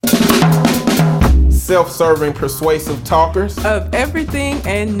self-serving, persuasive talkers of everything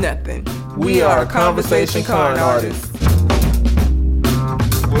and nothing. We are Conversation Con Artists.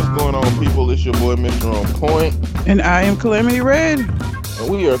 What's going on, people? It's your boy, Mr. On Point. And I am Calamity Red. And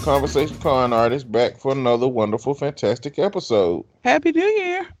we are Conversation Con Artists, back for another wonderful, fantastic episode. Happy New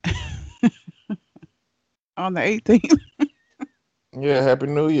Year. On the 18th. Yeah, Happy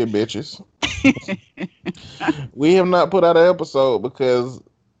New Year, bitches. We have not put out an episode because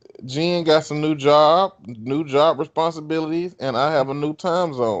Jen got some new job responsibilities, and I have a new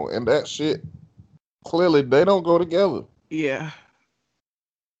time zone. And that shit, clearly, they don't go together. Yeah.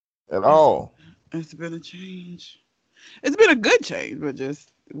 At all. It's been a change. It's been a good change, but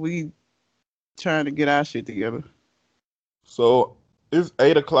just we trying to get our shit together. So it's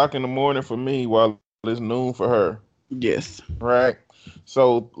 8 o'clock in the morning for me while it's noon for her. Yes. Right.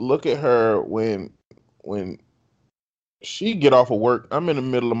 So look at her when she get off of work. I'm in the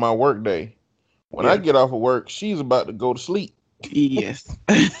middle of my work day. When I get off of work, she's about to go to sleep. Yes.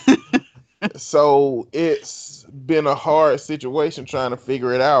 So it's been a hard situation trying to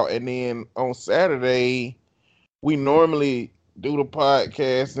figure it out. And then on Saturday, we normally do the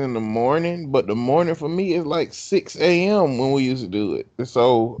podcast in the morning, but the morning for me is like 6 a.m. when we used to do it.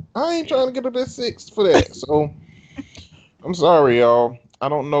 So I ain't trying to get up at 6 for that. So I'm sorry, y'all. I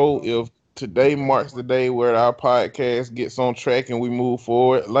don't know if today marks the day where our podcast gets on track and we move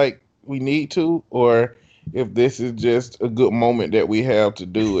forward like we need to, or if this is just a good moment that we have to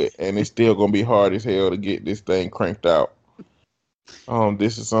do it, and it's still going to be hard as hell to get this thing cranked out.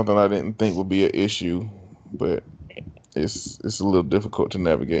 This is something I didn't think would be an issue, but it's a little difficult to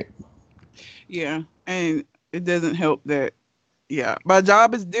navigate. Yeah, and it doesn't help that, my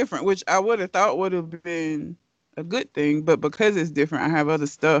job is different, which I would have thought would have been a good thing, but because it's different, I have other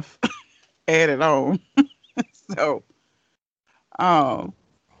stuff added on. So,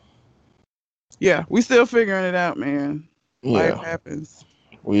 we still figuring it out, man. Life happens.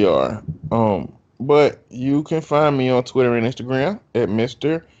 We are. But you can find me on Twitter and Instagram at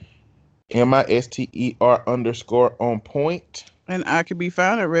Mr. MISTER_on_point. And I can be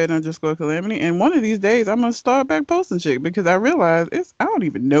found at red_calamity. And one of these days, I'm going to start back posting shit because I realize I don't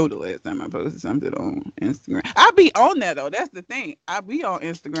even know the last time I posted something on Instagram. I be on that, though. That's the thing. I be on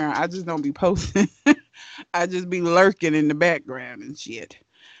Instagram. I just don't be posting. I just be lurking in the background and shit.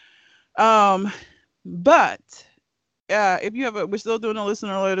 But if you have we're still doing a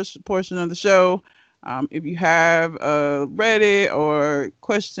listener letter portion of the show. If you have Reddit or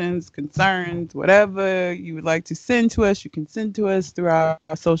questions, concerns, whatever you would like to send to us, you can send to us through our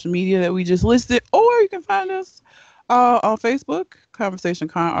social media that we just listed, or you can find us on Facebook, Conversation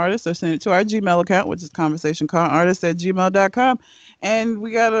Con Artists, or send it to our Gmail account, which is conversationconartists@gmail.com. And we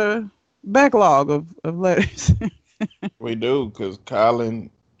got a backlog of letters. We do, because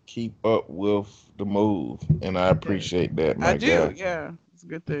Colin keep up with the move, and I appreciate that, my guy. Yeah. It's a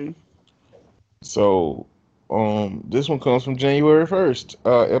good thing. So, this one comes from January 1st,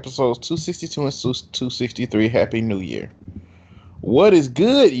 episodes 262 and 263. Happy New Year. What is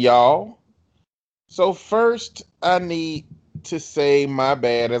good, y'all? So first, I need to say my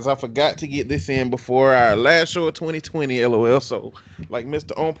bad, as I forgot to get this in before our last show of 2020, LOL. So, like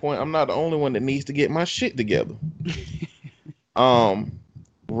Mr. On Point, I'm not the only one that needs to get my shit together.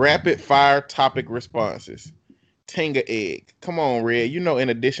 Rapid fire topic responses. Tenga egg. Come on, Red. You know, in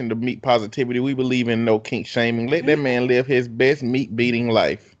addition to meat positivity, we believe in no kink shaming. Let that man live his best meat beating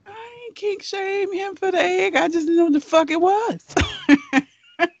life. I ain't kink shame him for the egg. I just knew what the fuck it was.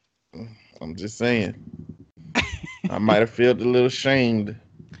 I'm just saying. I might have felt a little shamed.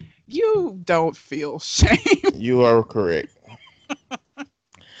 You don't feel shame. You are correct.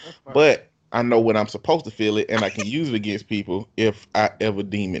 But I know when I'm supposed to feel it, and I can use it against people if I ever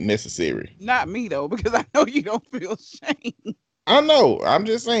deem it necessary. Not me, though, because I know you don't feel shame. I know. I'm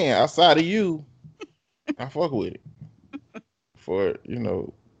just saying, outside of you, I fuck with it. For,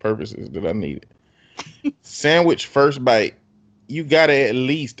 purposes that I need it. Sandwich first bite. You gotta at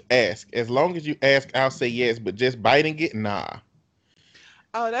least ask. As long as you ask, I'll say yes, but just biting it, nah.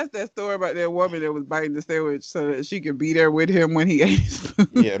 Oh, that's that story about that woman that was biting the sandwich so that she could be there with him when he ate his food.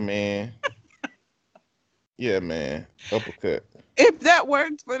 Yeah, man. Uppercut. If that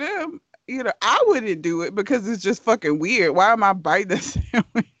works for them, I wouldn't do it because it's just fucking weird. Why am I biting the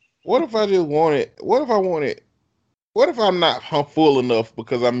sandwich? What if I just want it? What if I'm not full enough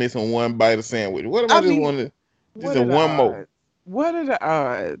because I'm missing one bite of sandwich? What if I just wanted just one more? What are the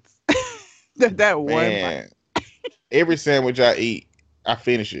odds that one bite? Every sandwich I eat, I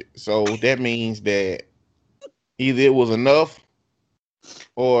finish it. So that means that either it was enough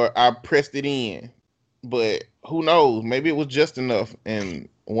or I pressed it in. But who knows? Maybe it was just enough, and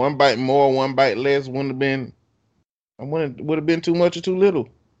one bite more, one bite less wouldn't have been. Would have been too much or too little.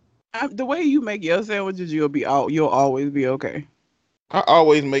 The way you make your sandwiches, you'll always be okay. I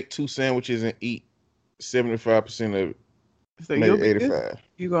always make 2 sandwiches and eat 75% of it, So maybe you'll be 85. good.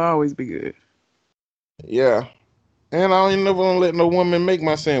 You gonna always be good. Yeah, and I ain't never gonna let no woman make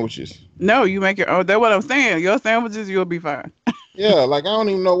my sandwiches. No, you make your own. That's what I'm saying. Your sandwiches, you'll be fine. Yeah, like I don't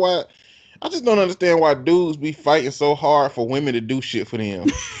even know why. I just don't understand why dudes be fighting so hard for women to do shit for them.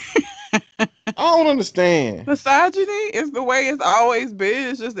 I don't understand. Misogyny is the way it's always been.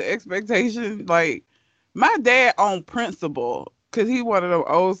 It's just the expectation. Like my dad on principle, cause he one of them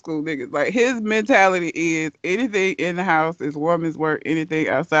old school niggas. Like his mentality is anything in the house is woman's work. Anything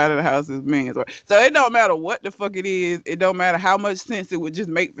outside of the house is man's work. So it don't matter what the fuck it is. It don't matter how much sense it would just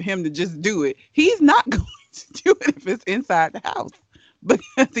make for him to just do it. He's not going to do it if it's inside the house.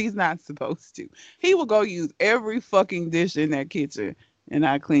 Because he's not supposed to. He will go use every fucking dish in that kitchen and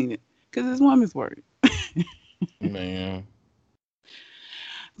I clean it. Because it's woman's work. Man.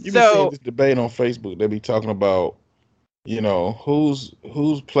 You be seeing this debate on Facebook. They be talking about, you know, whose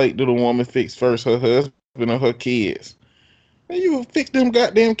plate do the woman fix first, her husband or her kids? Man, you fix them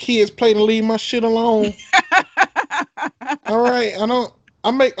goddamn kids' plate and leave my shit alone. All right,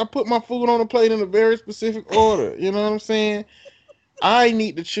 I put my food on the plate in a very specific order. You know what I'm saying? I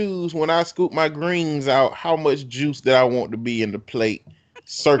need to choose when I scoop my greens out how much juice that I want to be in the plate,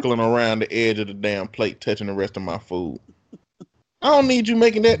 circling around the edge of the damn plate, touching the rest of my food. I don't need you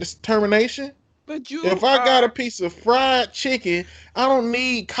making that determination. But if I got a piece of fried chicken, I don't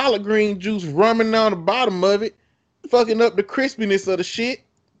need collard green juice running down the bottom of it, fucking up the crispiness of the shit.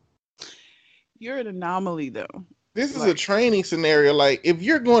 You're an anomaly, though. This is a training scenario. Like, if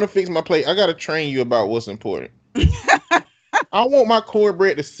you're going to fix my plate, I got to train you about what's important. I want my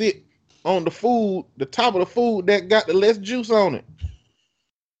cornbread to sit on the top of the food that got the less juice on it.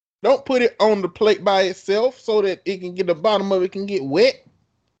 Don't put it on the plate by itself so that it can get the bottom of it can get wet.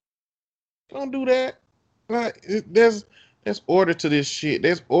 Don't do that. Like, there's order to this shit.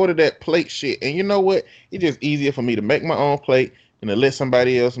 There's order that plate shit. And you know what? It's just easier for me to make my own plate than to let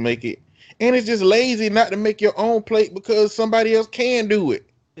somebody else make it. And it's just lazy not to make your own plate because somebody else can do it.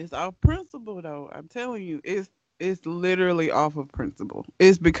 It's our principle, though. I'm telling you, it's literally off of principle.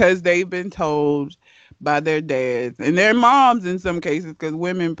 It's because they've been told by their dads and their moms in some cases, because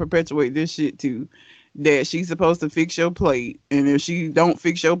women perpetuate this shit too, that she's supposed to fix your plate, and if she don't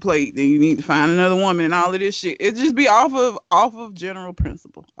fix your plate, then you need to find another woman and all of this shit. It just be off of general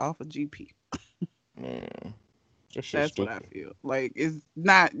principle, off of GP. Man, that's stupid. What I feel. Like, it's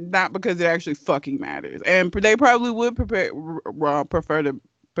not because it actually fucking matters, and they probably would prefer to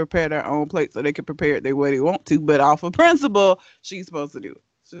prepare their own plate so they can prepare it the way they want to, but off of principle, she's supposed to do it.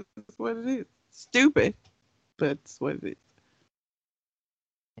 So that's what it is. Stupid, but it's what it is.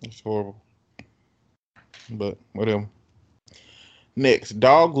 It's horrible. But whatever. Next,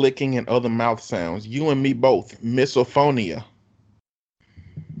 dog licking and other mouth sounds. You and me both. Misophonia.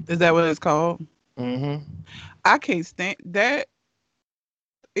 Is that what it's called? Mm-hmm. I can't stand that.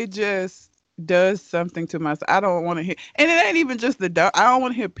 It just does something to myself. I don't want to hear, and it ain't even just the dog. I don't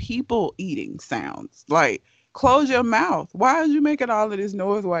want to hear people eating sounds. Like, close your mouth. Why are you making all of this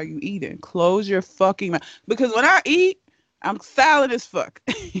noise while you eating? Close your fucking mouth. Because when I eat, I'm silent as fuck.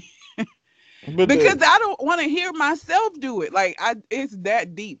 Because I don't want to hear myself do it. Like, it's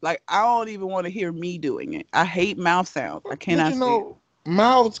that deep. Like, I don't even want to hear me doing it. I hate mouth sounds. I cannot stand it.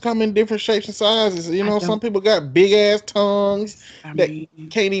 Mouths come in different shapes and sizes. You know, some people got big ass tongues that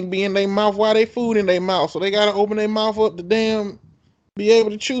can't even be in their mouth while they food in their mouth. So they gotta open their mouth up to be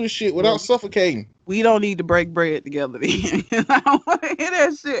able to chew the shit without suffocating. We don't need to break bread together then. I don't want to hear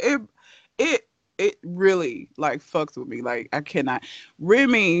that shit. It really like fucks with me. Like, I cannot.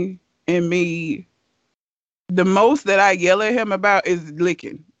 Remy and me, the most that I yell at him about is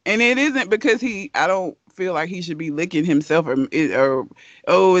licking. And it isn't because I don't feel like he should be licking himself or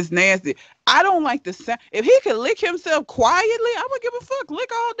oh, it's nasty. I don't like the sound. If he could lick himself quietly, I'm gonna give a fuck. Lick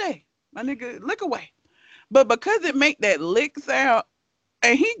all day. My nigga, lick away. But because it make that lick sound,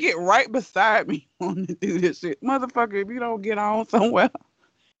 and he get right beside me wanting to do this shit. Motherfucker, if you don't get on somewhere,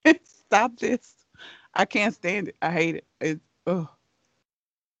 stop this. I can't stand it. I hate it.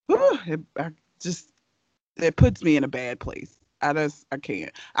 It puts me in a bad place. I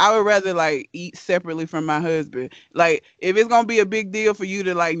can't. I would rather like eat separately from my husband. Like, if it's gonna be a big deal for you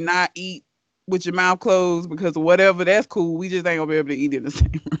to like not eat with your mouth closed because of whatever, that's cool. We just ain't gonna be able to eat in the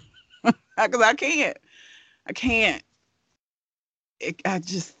same room. Because I can't. I can't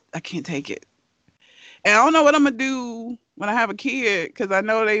take it. And I don't know what I'm gonna do when I have a kid, because I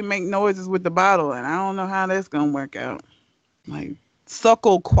know they make noises with the bottle, and I don't know how that's gonna work out. Like,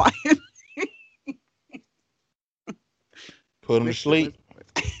 suckle quietly. Put them to sleep.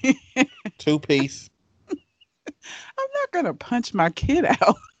 2-piece. I'm not gonna punch my kid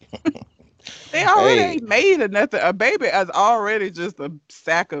out. They already ain't made of nothing. A baby is already just a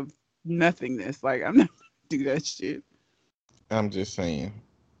sack of nothingness. Like, I'm not gonna do that shit. I'm just saying.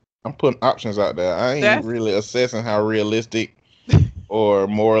 I'm putting options out there. I ain't really assessing how realistic or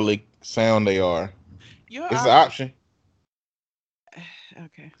morally sound they are. It's an option.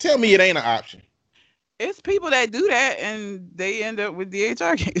 Okay. Tell me it ain't an option. It's people that do that and they end up with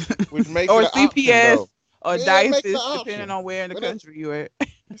DHR cases. Which makes or it an CPS option, or DIFUS, depending on where in the country you at.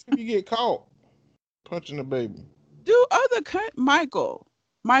 If you get caught punching the baby. Do other Michael's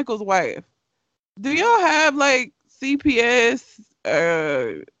wife, do y'all have like CPS,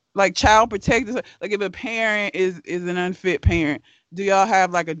 like child protectors? Like if a parent is an unfit parent, do y'all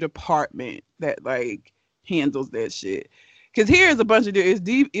have like a department that like handles that shit? Because here's a bunch of it's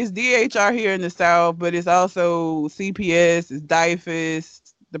DHR here in the South, but it's also CPS, it's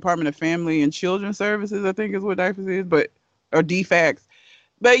DIFUS, Department of Family and Children Services, I think is what DIFUS is, or DFACS.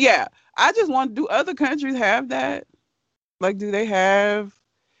 But yeah, I just want, do other countries have that? Like, do they have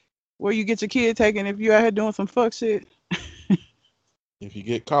where you get your kid taken if you out here doing some fuck shit? If you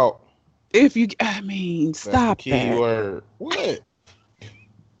get caught. Stop key that. Word. What?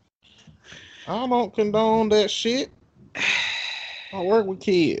 I don't condone that shit. I work with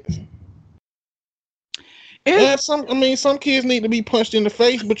kids. And some kids need to be punched in the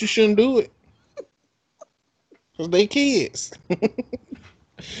face, but you shouldn't do it. Because they kids.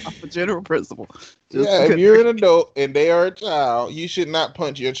 Off a general principle. If you're an adult and they are a child, you should not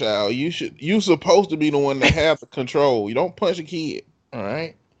punch your child. You're supposed to be the one that has the control. You don't punch a kid. All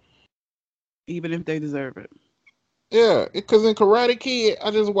right? Even if they deserve it. Yeah, because in Karate Kid, I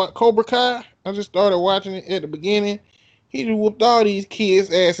just watched Cobra Kai. I just started watching it at the beginning. He just whooped all these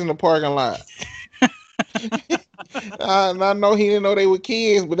kids' ass in the parking lot. I know he didn't know they were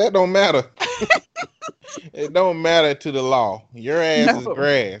kids, but that don't matter. It don't matter to the law. Your ass is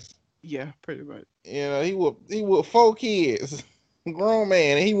grass. Yeah, pretty much. You know, he whooped 4 kids, grown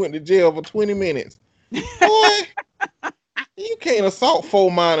man, and he went to jail for 20 minutes. Boy, you can't assault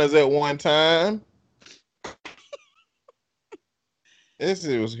 4 minors at one time. This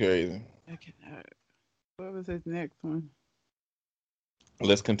shit was crazy. Okay, what was his next one?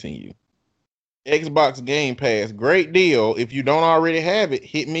 Let's continue. Xbox Game Pass, great deal. If you don't already have it,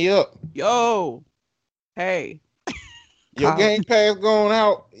 hit me up. Yo, hey, your Game Pass going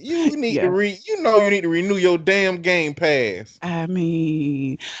out. You need to you need to renew your damn Game Pass. I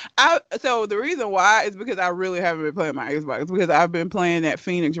mean, so the reason why is because I really haven't been playing my Xbox, because I've been playing that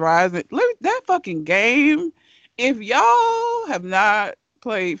Phoenix Rising. That fucking game. If y'all have not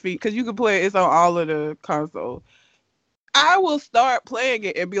played because you can play it's on all of the consoles. I will start playing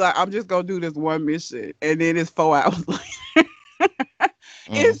it and be like, I'm just gonna do this one mission, and then it's 4 hours later.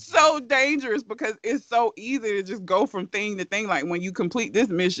 It's so dangerous because it's so easy to just go from thing to thing. Like when you complete this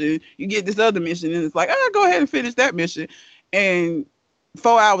mission, you get this other mission, and it's like, go ahead and finish that mission. And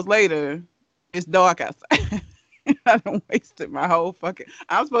 4 hours later, it's dark outside. I done wasted my whole fucking.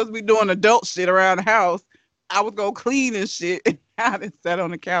 I'm supposed to be doing adult shit around the house. I was gonna clean and shit, and I just sat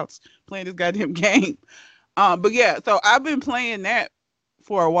on the couch playing this goddamn game. But yeah, so I've been playing that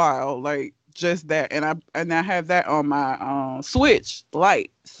for a while, like just that, and I have that on my Switch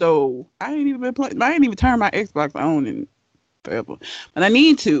Lite. So I ain't even been playing. I ain't even turned my Xbox on in forever, but I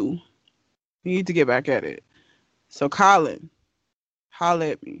need to get back at it. So Colin, holla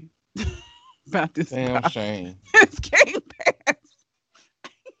at me about this. Damn shame. It's Game Pass.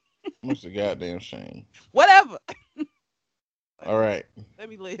 What's the goddamn shame? Whatever. All right. Let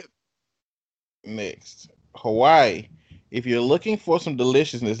me live. Next, Hawaii. If you're looking for some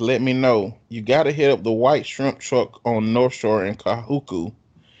deliciousness, let me know. You got to hit up the White Shrimp Truck on North Shore in Kahuku.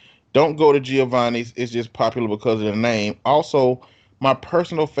 Don't go to Giovanni's. It's just popular because of the name. Also, my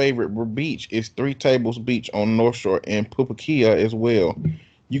personal favorite beach is Three Tables Beach on North Shore in Pupukia as well.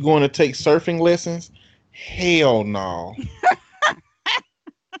 You going to take surfing lessons? Hell no.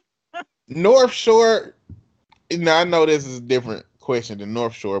 North Shore. Now, I know this is a different question than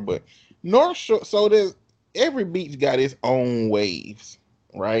North Shore, but North Shore, so every beach got its own waves,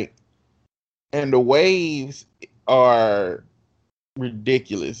 right? And the waves are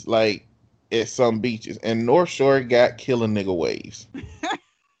ridiculous, like at some beaches. And North Shore got killer nigga waves.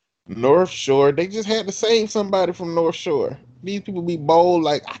 North Shore, they just had to save somebody from North Shore. These people be bold,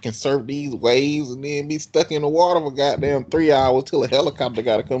 like, I can surf these waves and then be stuck in the water for goddamn 3 hours till a helicopter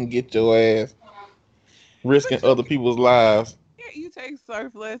gotta come get your ass, risking other people's lives. You take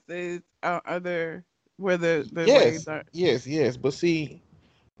surf lessons on other where the Yes, waves are. yes. But see,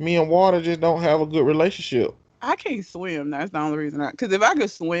 me and water just don't have a good relationship. I can't swim. That's the only reason. Because if I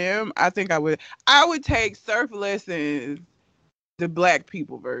could swim, I think I would. I would take surf lessons, the black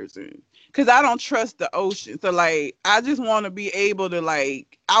people version, because I don't trust the ocean. So like, I just want to be able to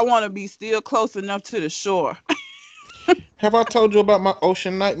like. I want to be still close enough to the shore. Have I told you about my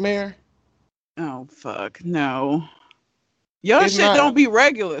ocean nightmare? Oh fuck no. Your It's shit not. don't be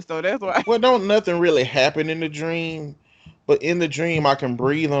regular, so that's why. Well, don't nothing really happen in the dream, but in the dream I can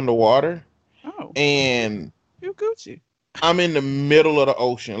breathe underwater, Oh, and you Gucci. I'm in the middle of the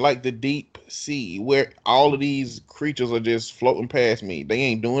ocean, like the deep sea, where all of these creatures are just floating past me. They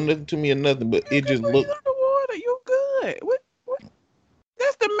ain't doing nothing to me or nothing, but You it can just breathe look. underwater. You good. What?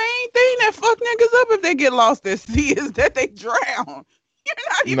 That's the main thing that fuck niggas up if they get lost at sea is that they drown. You're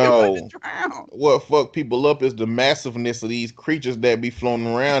not even going to No, drown. what fuck people up is the massiveness of these creatures that be floating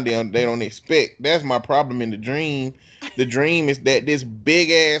around them. They don't expect. That's my problem in the dream. The dream is that this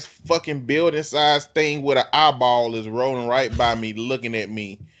big ass fucking building size thing with an eyeball is rolling right by me, looking at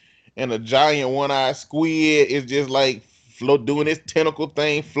me, and a giant one eyed squid is just like float doing this tentacle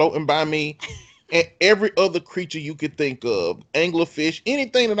thing, floating by me, and every other creature you could think of, anglerfish,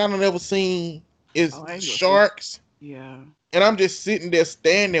 anything that I've never seen is Oh, anglerfish. sharks. Yeah. And I'm just sitting there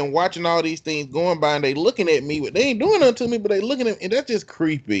standing watching all these things going by and they looking at me, but they ain't doing nothing to me, but they looking at me, and that's just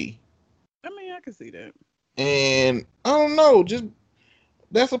creepy. I mean, I can see that. And I don't know, just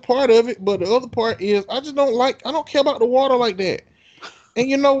that's a part of it, but the other part is I don't care about the water like that. And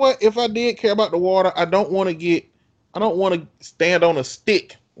you know what? If I did care about the water, I don't want to stand on a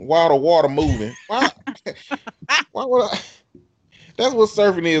stick while the water moving. Why? Why would I? That's what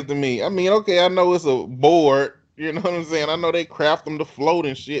surfing is to me. I mean, okay, I know it's a board. You know what I'm saying? I know they craft them to float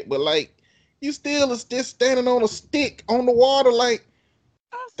and shit, but like, you still is just standing on a stick on the water, like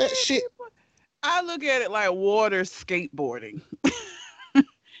I that see shit. people- I look at it like water skateboarding.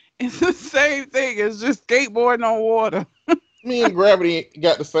 It's the same thing. It's just skateboarding on water. Me and gravity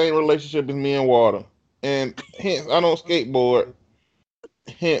got the same relationship as me and water, and hence I don't skateboard.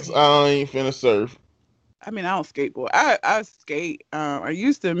 Hence I ain't finna surf. I mean, I don't skateboard. I skate. I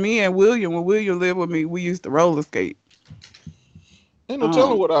used to. Me and William, when William lived with me, we used to roller skate. Ain't no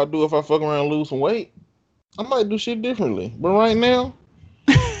telling what I'll do if I fuck around and lose some weight. I might do shit differently, but right now,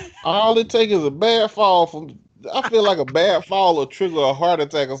 all it takes is a bad fall. I feel like a bad fall will trigger a heart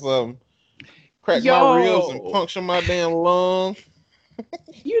attack or something. Crack my ribs and puncture my damn lung.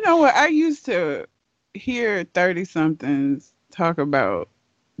 You know what? I used to hear 30-somethings talk about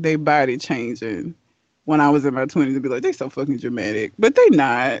their body changing when I was in my 20s and be like, they so fucking dramatic. But they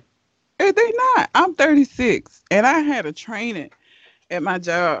not. They not. I'm 36 and I had a training at my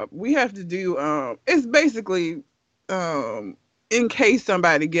job. We have to do it's basically in case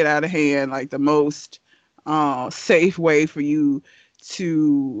somebody get out of hand, like the most safe way for you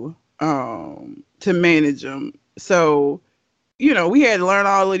to manage them. So, you know, we had to learn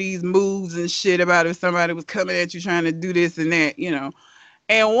all of these moves and shit about if somebody was coming at you trying to do this and that, you know.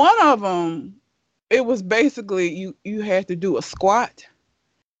 And one of them, it was basically you had to do a squat.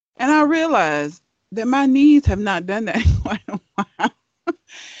 And I realized that my knees have not done that in quite a while.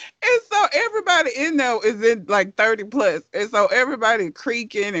 And so everybody in there is in like 30 plus. And so everybody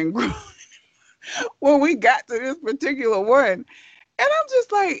creaking and groaning when we got to this particular one. And I'm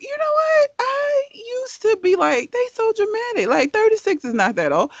just like, you know what? I used to be like, they so dramatic. Like 36 is not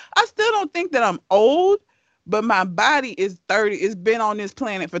that old. I still don't think that I'm old, but my body is 30. It's been on this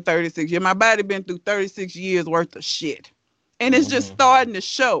planet for 36 years. My body been through 36 years worth of shit. And it's just starting to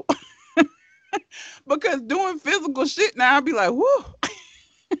show. Because doing physical shit now, I'll be like, whoo.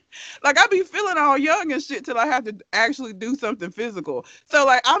 Like I be feeling all young and shit till I have to actually do something physical. So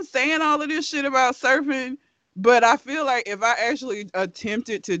like I'm saying all of this shit about surfing, but I feel like if I actually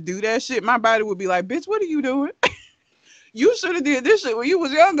attempted to do that shit, my body would be like, bitch, what are you doing? You should have did this shit when you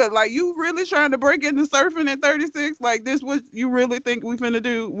was younger. Like you really trying to break into surfing at 36? Like this what you really think we finna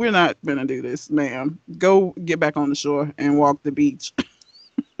do? We're not finna do this, ma'am. Go get back on the shore and walk the beach.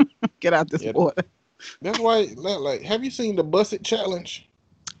 Get out this water. That's why, like, have you seen the Busset Challenge?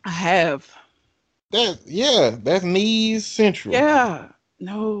 I have. That's knees central. Yeah.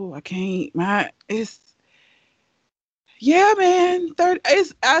 No, I can't. Yeah, man. 30.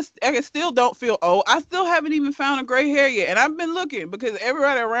 I still don't feel old. I still haven't even found a gray hair yet, and I've been looking because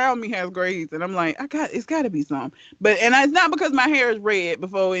everybody around me has grays, and I'm like, it's got to be some. And it's not because my hair is red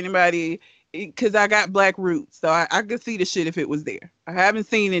before anybody, because I got black roots, so I could see the shit if it was there. I haven't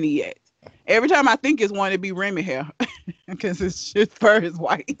seen any yet. Every time I think it's one, it'd be Remy hair because it's shit fur is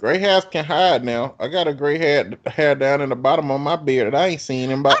white. Gray hairs can hide now. I got a gray hair down in the bottom of my beard that I ain't seen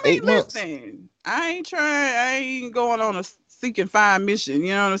in about 8 months. Listen, I ain't going on a seek and find mission.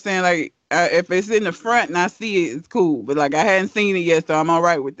 You know what I'm saying? Like, if it's in the front and I see it, it's cool. But like, I hadn't seen it yet, so I'm all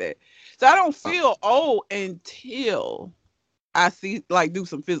right with that. So I don't feel old until I see, like, do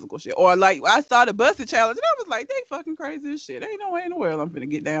some physical shit. Or like, I saw the busted challenge and I was like, they fucking crazy as shit. Ain't no way in the world I'm finna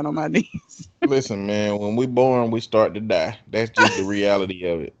get down on my knees. Listen, man, when we born, we start to die. That's just the reality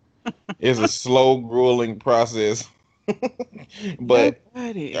of it. It's a slow, grueling process. But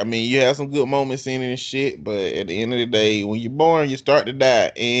I mean, you have some good moments in it and shit, but at the end of the day, when you're born, you start to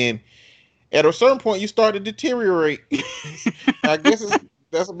die. And at a certain point, you start to deteriorate. I guess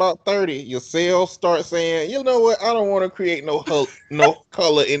that's about 30. Your cells start saying, you know what, I don't want to create no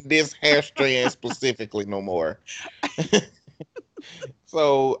color in this hair strand specifically no more.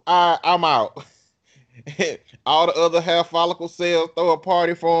 So I'm out. All the other hair follicle cells throw a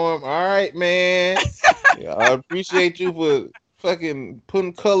party for him. All right, man. Yeah, I appreciate you for fucking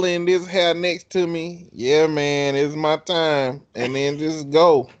putting color in this hair next to me. Yeah, man, it's my time. And then just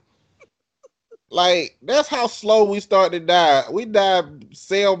go. Like, that's how slow we start to die. We die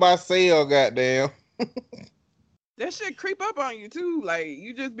cell by cell, goddamn. That shit creep up on you too. Like,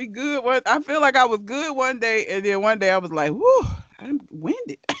 you just be good. I feel like I was good one day, and then one day I was like, whoo, I'm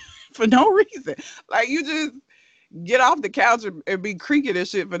winded for no reason. Like, you just get off the couch and be creaking and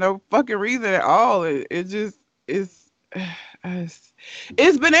shit for no fucking reason at all. It's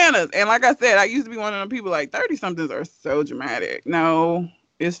bananas. And like I said, I used to be one of them people like 30-somethings are so dramatic. No,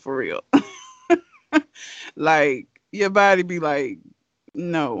 it's for real. Like, your body be like,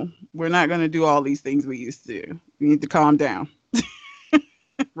 no, we're not going to do all these things we used to. You need to calm down.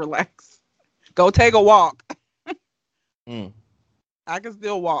 Relax. Go take a walk. I can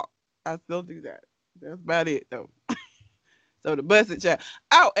still walk. I still do that. That's about it, though. So the busted chat.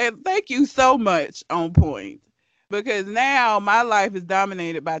 Oh, and thank you so much, On Point. Because now my life is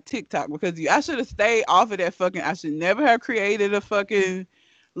dominated by TikTok. Because I should have stayed off of that fucking. I should never have created a fucking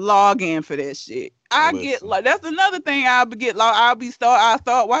login for that shit. Get like, that's another thing. I'll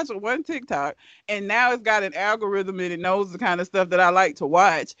start watching one TikTok, and now it's got an algorithm and it knows the kind of stuff that I like to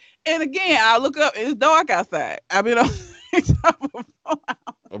watch. And again, I look up and it's dark outside. I've been on TikTok for 4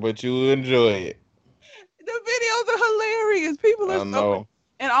 hours. But you enjoy it. The videos are hilarious. People are so,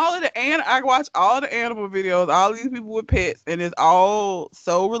 and I watch all the animal videos, all these people with pets, and it's all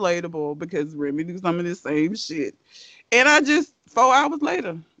so relatable because Remy do some of the same shit. And I just 4 hours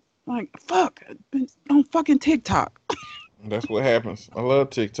later, like, fuck, I've been on fucking TikTok. That's what happens. I love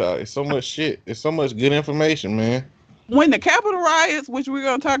TikTok. It's so much shit. It's so much good information, man. When the Capitol riots, which we're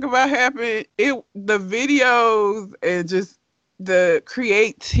gonna talk about, happened, the videos and just the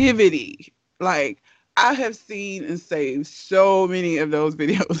creativity, like, I have seen and saved so many of those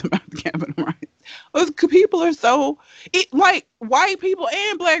videos about the Capitol riots. People are so, like, white people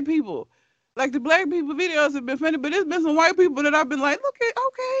and black people. Like, the black people videos have been funny, but there's been some white people that I've been like, look at,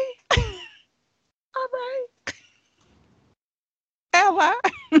 okay, all right, ally.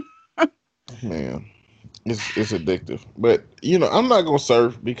 Man, it's addictive. But, you know, I'm not gonna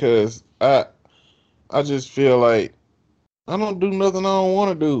surf because I just feel like I don't do nothing I don't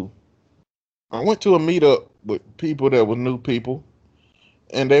want to do. I went to a meetup with people that were new people,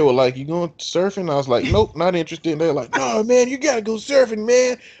 and they were like, "You going surfing?" I was like, "Nope, not interested." And they're like, "No, man, you gotta go surfing,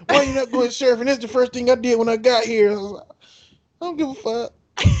 man. Why are you not going surfing? That's the first thing I did when I got here." I was like, "I don't give a fuck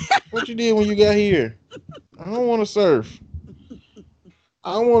what you did when you got here. I don't want to surf.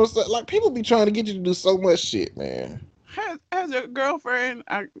 I don't want to surf." Like, people be trying to get you to do so much shit, man. Has your girlfriend?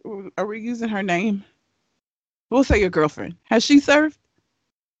 Are we using her name? We'll say your girlfriend. Has she surfed?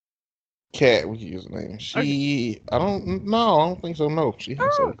 Cat, we use her name. I don't think so. No, she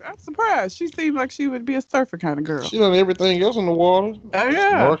hasn't surfed. I'm surprised. She seems like she would be a surfer kind of girl. She done everything else in the water. Oh,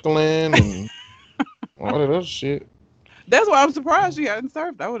 yeah. Snorkeling and all that other shit. That's why I'm surprised she hadn't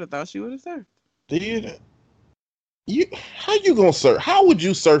surfed. I would have thought she would have surfed. How you gonna surf? How would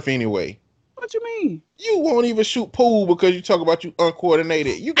you surf anyway? What you mean? You won't even shoot pool because you talk about you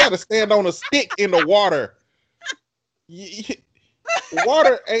uncoordinated. You got to stand on a stick in the water.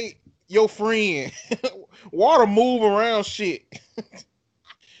 Water ain't your friend. Water move around shit.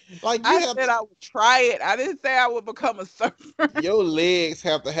 Like, I said I would try it. I didn't say I would become a surfer. Your legs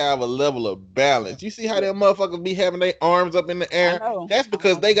have to have a level of balance. You see how them motherfuckers be having their arms up in the air? That's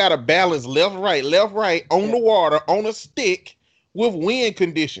because they got to balance left, right on the water, on a stick with wind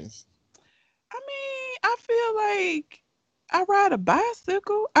conditions. I mean, I feel like I ride a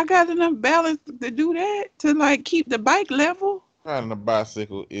bicycle. I got enough balance to do that, to like keep the bike level. Riding a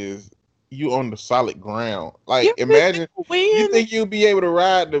bicycle is you on the solid ground. Like, imagine you think you'd be able to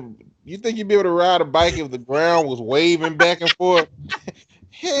ride a bike if the ground was waving back and forth?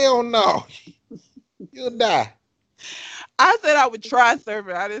 Hell no. You'll die. I said I would try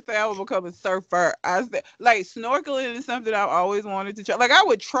surfing. I didn't say I would become a surfer. I said like snorkeling is something I've always wanted to try. Like I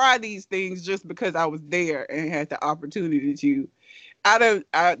would try these things just because I was there and had the opportunity to.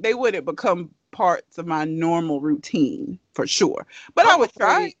 They wouldn't become parts of my normal routine for sure. But I would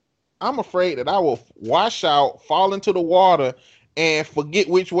try. I'm afraid that I will wash out, fall into the water, and forget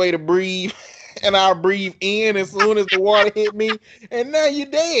which way to breathe. And I'll breathe in as soon as the water hit me, and now you're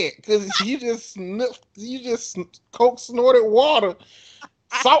dead because you just coke snorted water,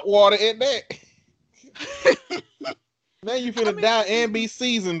 salt water at that. Now you finna die and be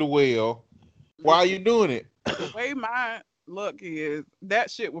seasoned well while you're doing it. The way my luck is, that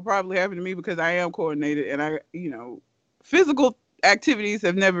shit will probably happen to me because I am coordinated, and physical activities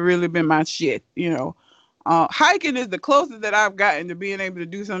have never really been my shit. Hiking is the closest that I've gotten to being able to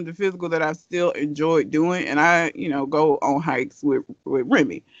do something physical that I've still enjoyed doing. And I, go on hikes with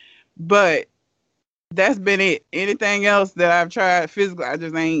Remy. But that's been it. Anything else that I've tried physical, I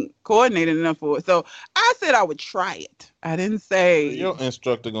just ain't coordinated enough for it. So I said I would try it. I didn't say. Your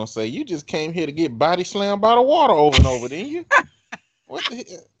instructor gonna say, you just came here to get body slammed by the water over and over, didn't you? What the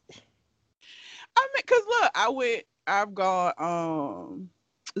hell? I mean, because look, I've gone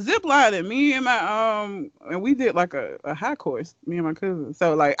zip lining, me and my and we did like a high course, me and my cousin.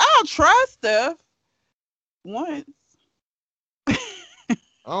 So like I'll try stuff once. I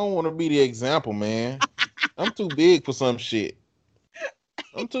don't want to be the example, man. I'm too big for some shit.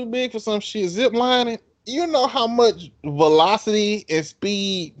 Zip lining, you know how much velocity and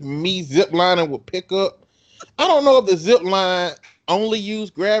speed me zip lining would pick up? I don't know if the zip line only use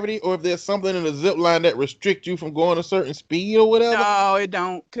gravity or if there's something in the zip line that restricts you from going a certain speed or whatever. No, it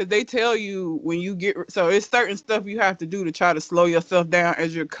don't, because they tell you when you get, so it's certain stuff you have to do to try to slow yourself down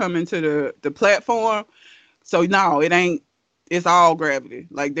as you're coming to the platform. So no, it ain't, it's all gravity.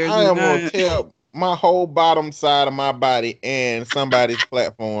 Like there's I am gonna tell my whole bottom side of my body and somebody's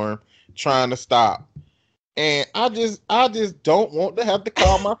platform trying to stop. And I just don't want to have to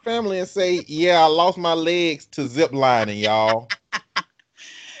call my family and say, yeah, I lost my legs to zip lining, y'all.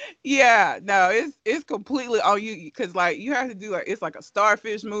 Yeah, no, it's completely on you, because like you have to do it's like a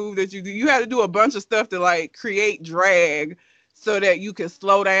starfish move that you do. You have to do a bunch of stuff to like create drag so that you can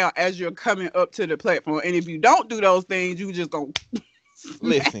slow down as you're coming up to the platform. And if you don't do those things, you just go.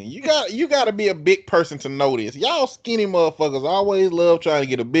 Listen, you got to be a big person to know this. Y'all skinny motherfuckers always love trying to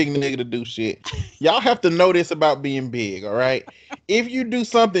get a big nigga to do shit. Y'all have to know this about being big, all right? If you do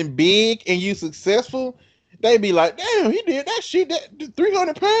something big and you successful, they be like, damn, he did that shit, that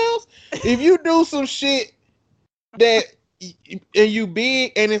 300 pounds. If you do some shit that and you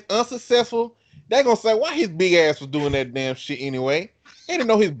big and it's unsuccessful, they gonna say, why his big ass was doing that damn shit anyway? They didn't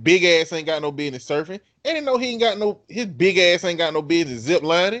know his big ass ain't got no business surfing. They didn't know his big ass ain't got no business zip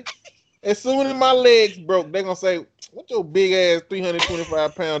lining. As soon as my legs broke, they gonna say, what your big ass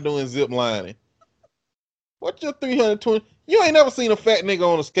 325 pound doing zip lining? What your 320? You ain't never seen a fat nigga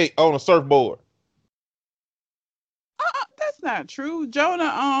on a surfboard. That's not true.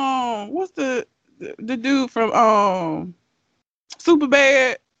 Jonah, what's the dude from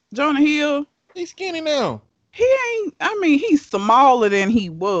Superbad? Jonah Hill. He's skinny now. He ain't. I mean, he's smaller than he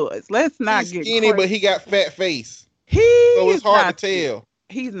was. Let's not get skinny, crazy. But he got fat face. So it's hard to tell.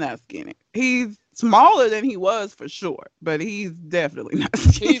 He's not skinny. He's smaller than he was for sure, but he's definitely not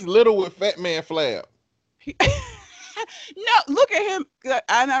skinny. He's little with fat man flab. No, look at him.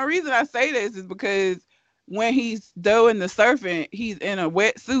 And the reason I say this is because when he's doing the surfing, he's in a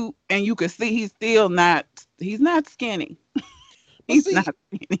wetsuit, and you can see he's not skinny. He's not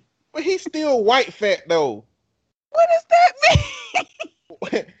skinny. But he's still white fat though. What does that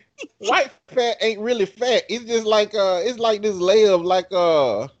mean? White fat ain't really fat. It's just like it's like this layer of like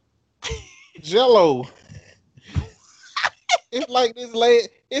Jello. It's like this layer.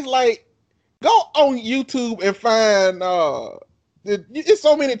 It's like, go on YouTube and find it's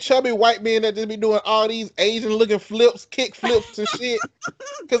so many chubby white men that just be doing all these Asian looking flips, kick flips and shit.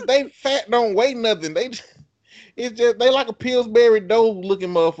 Cause they fat don't weigh nothing. They like a Pillsbury Dough looking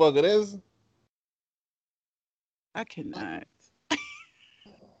motherfucker. I cannot.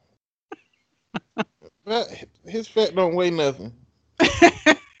 His fat don't weigh nothing.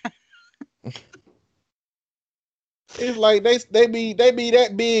 It's like they be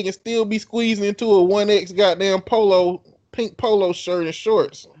that big and still be squeezing into a 1X goddamn pink polo shirt and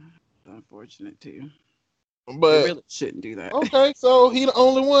shorts. Unfortunate too. But they really shouldn't do that. Okay, so he the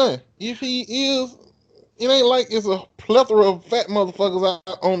only one. If he is, it ain't like it's a plethora of fat motherfuckers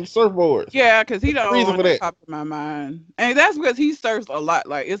out on the surfboards. Yeah, because he don't reason for that. Top of my mind, and that's because he surfs a lot.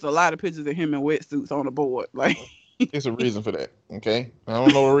 Like it's a lot of pictures of him in wetsuits on the board. Like It's a reason for that. Okay, I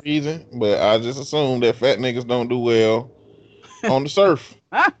don't know the reason, but I just assume that fat niggas don't do well on the surf.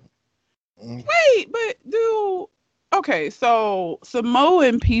 Wait, but okay, so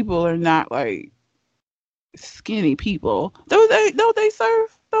Samoan people are not like skinny people. Don't they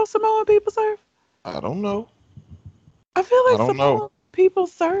surf? Don't Samoan people surf? I don't know. I feel I like don't Samoan know. people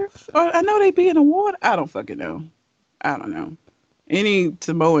surf. Or I know they be in the water. I don't fucking know. I don't know. Any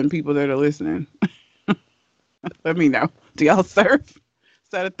Samoan people that are listening, let me know. Do y'all surf? Is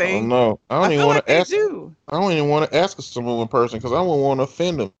that a I don't thing? know. I don't even feel want like to they ask. do. I don't even want to ask a Samoan person because I wouldn't want to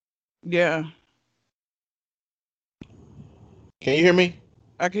offend them. Yeah, Can you hear me?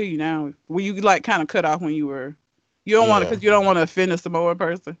 I can hear you now. Were you like kind of cut off when you were? You don't want to Yeah. because you don't want to offend a Samoan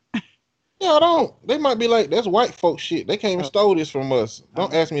person. Yeah, I don't. They might be like, that's white folk shit. They came and Oh. stole this from us.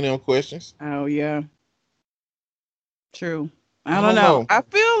 Don't Oh. ask me them questions. Oh yeah, true. I I don't don't know. know. I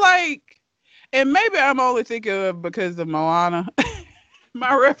feel like, and maybe I'm only thinking of because of Moana.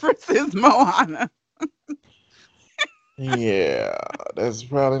 My reference is Moana. Yeah, that's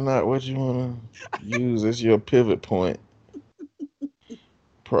probably not what you want to use as your pivot point.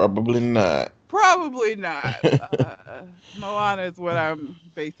 Probably not. Probably not. Moana is what I'm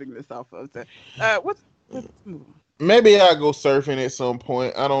basing this off of. So, let's move on. Maybe I'll go surfing at some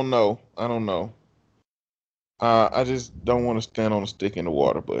point. I don't know. I don't know. I just don't want to stand on a stick in the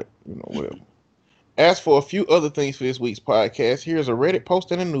water, but whatever. As for a few other things for this week's podcast, here's a Reddit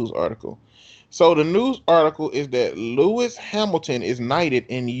post and a news article. So the news article is that Lewis Hamilton is knighted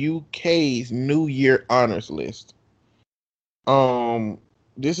in UK's New Year honors list.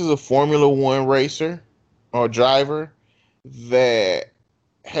 This is a Formula One racer or driver that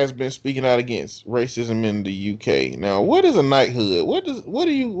has been speaking out against racism in the UK. Now, what is a knighthood? What does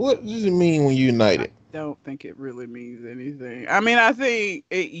it mean when you're knighted? I don't think it really means anything. I mean, I think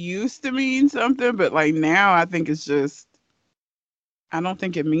it used to mean something, but like now, I think it's just. I don't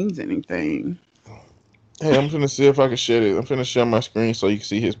think it means anything. Hey, I'm gonna see if I can share it. I'm gonna share my screen so you can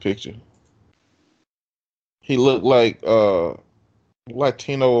see his picture. He looked like Tino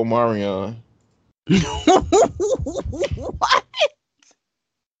Omarion. What?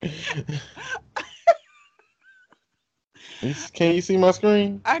 Can you see my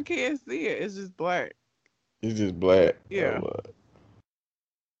screen? I can't see it. It's just black. It's just black. Yeah.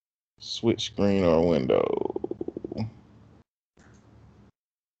 Switch screen or window.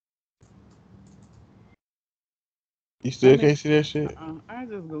 You still can't see that shit? I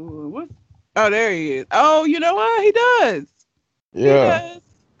just Googled what. Oh, there he is. Oh, you know what? He does. Yeah. He does.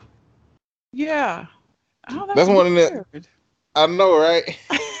 Yeah. Oh, That's one of weird. the. I know, right?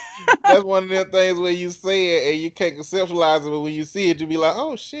 That's one of them things where you say it and you can't conceptualize it, but when you see it, you be like,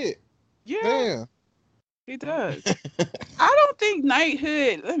 "Oh shit!" Yeah. Damn. He does. I don't think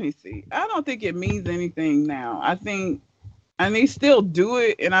knighthood. Let me see. I don't think it means anything now. I think, and they still do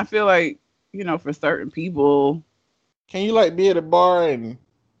it, and I feel like for certain people. Can you like be at a bar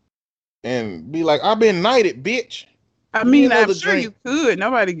and be like, "I've been knighted, bitch"? I mean, I'm sure you could.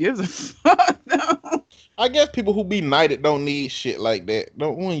 Nobody gives a fuck. No. I guess people who be knighted don't need shit like that.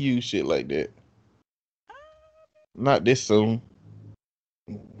 Don't want to use shit like that. Not this soon.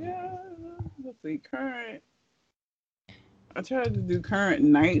 Yeah. Let's see. Current. I tried to do current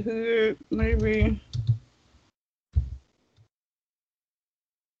knighthood, maybe.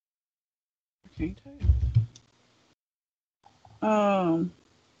 I can't tell.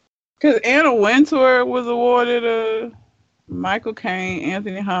 Because Anna Wintour was awarded Michael Caine,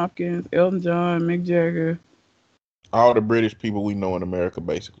 Anthony Hopkins, Elton John, Mick Jagger. All the British people we know in America,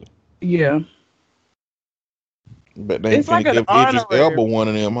 basically. Yeah. But they ain't like give Idris Elba one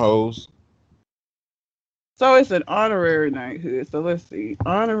of them hoes. So it's an honorary knighthood. So let's see.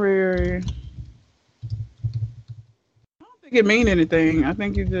 Honorary. I don't think it mean anything. I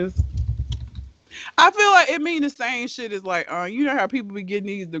think I feel like it mean the same shit as like, you know how people be getting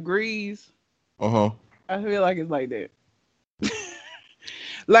these degrees? Uh-huh. I feel like it's like that.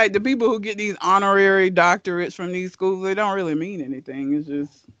 Like the people who get these honorary doctorates from these schools, they don't really mean anything. It's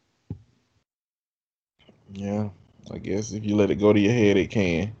just. Yeah, I guess if you let it go to your head, it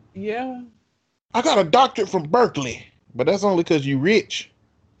can. Yeah. I got a doctorate from Berkeley, but that's only because you rich.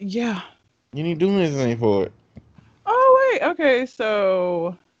 Yeah. You ain't doing anything for it. Oh, wait. Okay,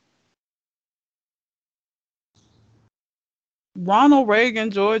 so. Ronald Reagan,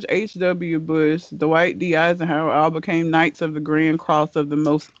 George H.W. Bush, Dwight D. Eisenhower all became Knights of the Grand Cross of the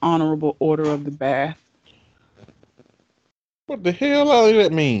Most Honorable Order of the Bath. What the hell does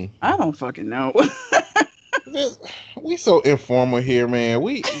that mean? I don't fucking know. We so informal here, man.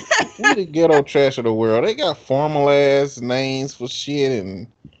 We the ghetto trash of the world. They got formal ass names for shit and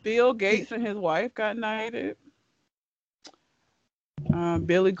Bill Gates and his wife got knighted.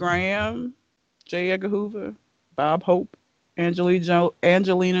 Billy Graham, J. Edgar Hoover, Bob Hope,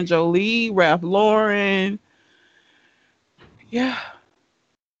 Angelina Jolie, Ralph Lauren. Yeah.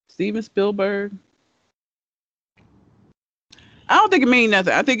 Steven Spielberg. I don't think it mean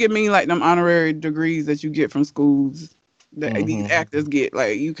nothing. I think it mean like them honorary degrees that you get from schools that these actors get.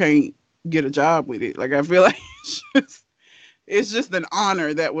 Like you can't get a job with it. Like I feel like it's just an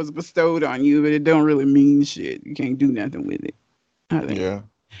honor that was bestowed on you, but it don't really mean shit. You can't do nothing with it. I think.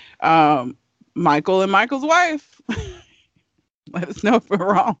 Yeah. Michael and Michael's wife. Let us know if we're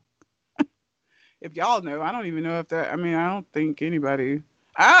wrong. If y'all know, I don't even know if that. I mean, I don't think anybody.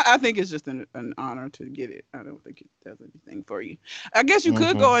 I think it's just an honor to get it. I don't think it does anything for you. I guess you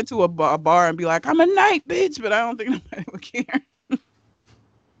could go into a bar and be like, I'm a knight, bitch, but I don't think nobody would care.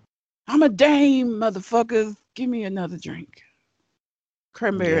 I'm a dame, motherfuckers. Give me another drink.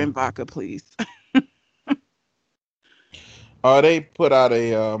 Cranberry and vodka, please. They put out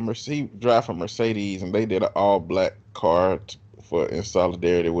a drive from Mercedes, and they did an all-black car in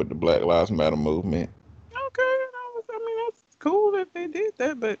solidarity with the Black Lives Matter movement. Okay, I mean that's cool that they did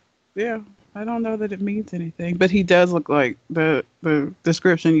that, but yeah, I don't know that it means anything. But he does look like the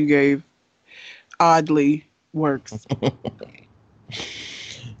description you gave oddly works.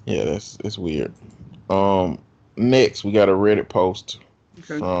 Yeah, it's weird. Next we got a Reddit post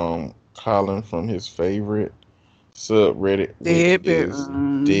from Colin from his favorite subreddit,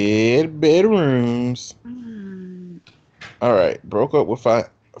 Dead Bedrooms. All right, broke up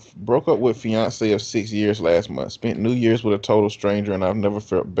with fiance of 6 years last month. Spent New Year's with a total stranger, and I've never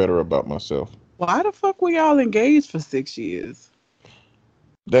felt better about myself. Why the fuck were y'all engaged for 6 years?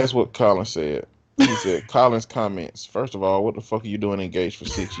 That's what Colin said. He said, Colin's comments. First of all, what the fuck are you doing engaged for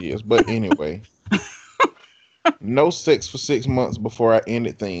 6 years? But anyway. No sex for 6 months before I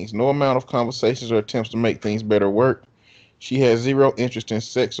ended things. No amount of conversations or attempts to make things better work. She has zero interest in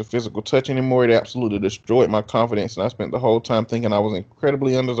sex or physical touch anymore. It absolutely destroyed my confidence, and I spent the whole time thinking I was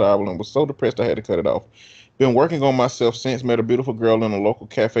incredibly undesirable and was so depressed I had to cut it off. Been working on myself since. Met a beautiful girl in a local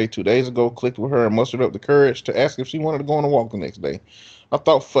cafe 2 days ago. Clicked with her and mustered up the courage to ask if she wanted to go on a walk the next day. I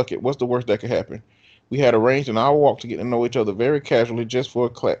thought, fuck it. What's the worst that could happen? We had arranged an hour walk to get to know each other very casually just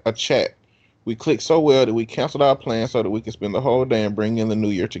for a chat. We clicked so well that we canceled our plans so that we could spend the whole day and bring in the new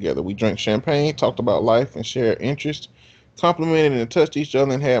year together. We drank champagne, talked about life, and shared interests, complimented and touched each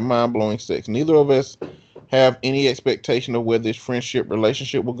other, and had mind-blowing sex. Neither of us have any expectation of where this friendship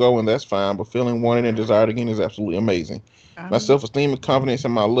relationship will go, and that's fine, but feeling wanted and desired again is absolutely amazing. My self-esteem and confidence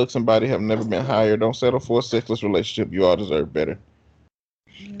in my looks and body have never been higher. Don't settle for a sexless relationship. You all deserve better.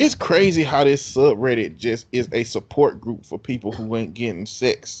 It's crazy how this subreddit just is a support group for people who ain't getting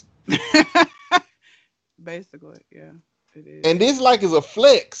sex. Basically, yeah, it is. And this is a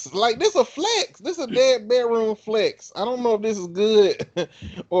flex. Like this a flex. This a dead bedroom flex. I don't know if this is good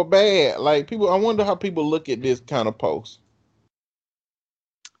or bad. Like people, I wonder how people look at this kind of post.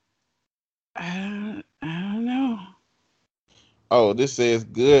 I don't know. Oh, this says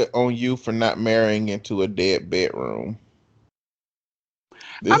good on you for not marrying into a dead bedroom.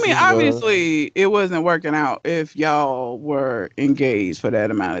 Obviously, it wasn't working out if y'all were engaged for that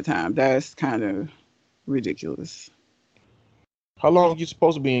amount of time. That's kind of ridiculous. How long are you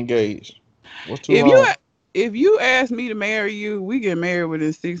supposed to be engaged? What's too long? If you ask me to marry you, we get married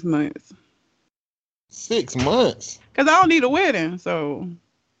within 6 months. 6 months? Because I don't need a wedding, so...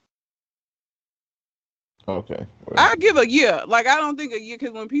 Okay. Well. I give a year. Like, I don't think a year,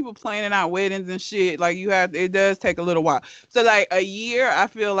 because when people planning out weddings and shit, like, it does take a little while. So, like, a year, I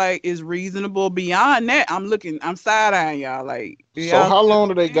feel like is reasonable. Beyond that, I'm side-eyeing y'all. Like, so how long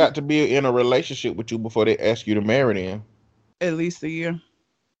do they got to be in a relationship with you before they ask you to marry them? At least a year.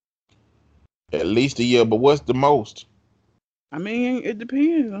 At least a year, but what's the most? I mean, it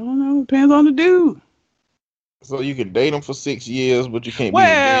depends. I don't know. It depends on the dude. So you can date them for 6 years, but you can't be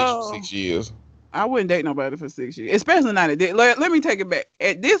engaged for 6 years. I wouldn't date nobody for 6 years, especially not at this. Let me take it back.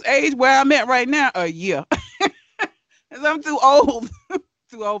 At this age where I'm at right now, a year. Because I'm too old.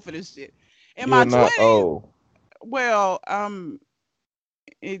 Too old for this shit. In my 20s, not old. Well, I'm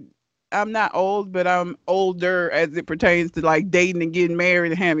not old, but I'm older as it pertains to like dating and getting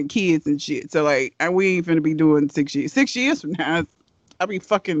married and having kids and shit. So like, we ain't finna be doing 6 years. 6 years from now, I'll be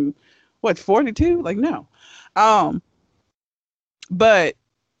fucking 42? Like no. But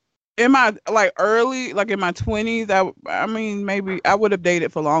in my early, in my 20s, I mean maybe I would have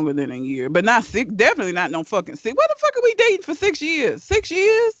dated for longer than a year, but not 6. Definitely not no fucking 6. What the fuck are we dating for 6 years? 6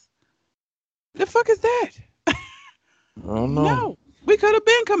 years? The fuck is that? I don't know. No, we could have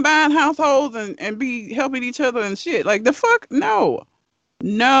been combined households and be helping each other and shit. Like the fuck? No,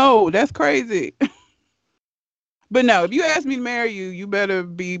 that's crazy. But no, if you ask me to marry you, you better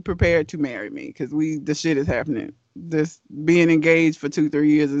be prepared to marry me because the shit is happening. This being engaged for 2-3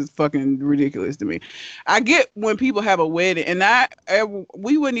 years is fucking ridiculous to me. I get when people have a wedding, and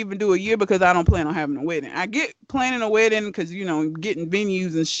we wouldn't even do a year because I don't plan on having a wedding. I get planning a wedding because getting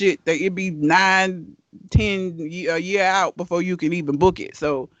venues and shit that it'd be 9, 10 a year out before you can even book it.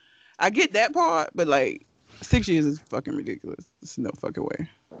 So I get that part, but like 6 years is fucking ridiculous. There's no fucking way.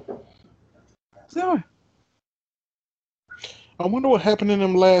 So I wonder what happened in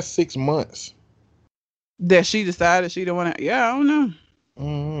them last 6 months. that she decided she don't want to. Yeah, I don't know.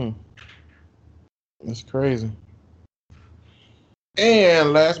 Mm-hmm. That's crazy.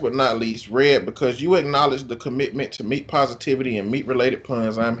 And last but not least, Red, because you acknowledge the commitment to meat positivity and meat-related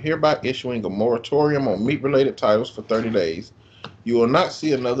puns, I am hereby issuing a moratorium on meat-related titles for 30 days. You will not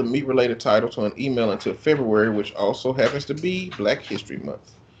see another meat-related title to an email until February, which also happens to be Black History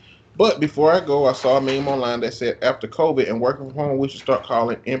Month. But before I go, I saw a meme online that said, after COVID and working from home, we should start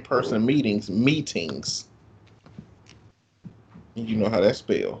calling in-person meetings meetings. And you know how that's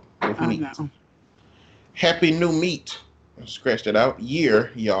spelled. With I meat. know. Happy New Meat. Scratch that out.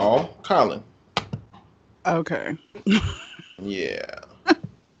 Year, y'all. Colin. Okay. Yeah.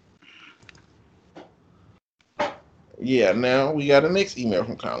 Yeah, now we got a next email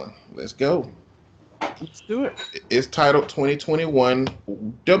from Colin. Let's go. Let's do it. It's titled 2021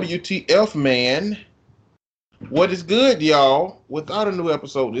 WTF Man. What is good, y'all? Without a new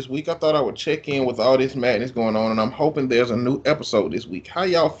episode this week, I thought I would check in with all this madness going on, and I'm hoping there's a new episode this week. How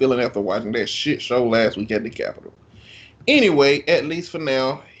y'all feeling after watching that shit show last week at the Capitol? Anyway, at least for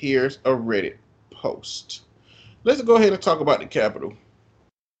now, here's a Reddit post. Let's go ahead and talk about the Capitol.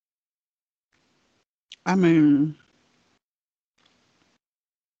 I mean,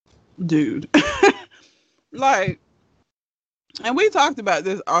 dude. Like, and we talked about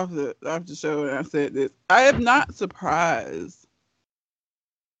this off the show, and I said this. I am not surprised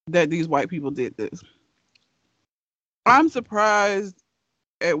that these white people did this. I'm surprised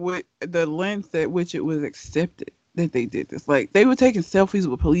at the length at which it was accepted that they did this. Like, they were taking selfies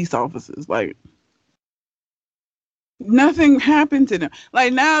with police officers. Like, nothing happened to them.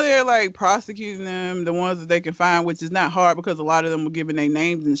 Like, now they're like prosecuting them, the ones that they can find, which is not hard because a lot of them were giving their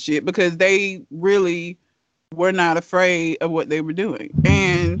names and shit because they really were not afraid of what they were doing.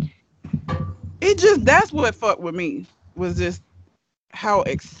 And that's what fucked with me, was just how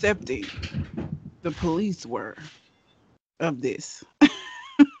accepting the police were of this.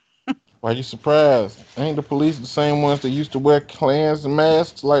 Why you surprised? Ain't the police the same ones that used to wear Klans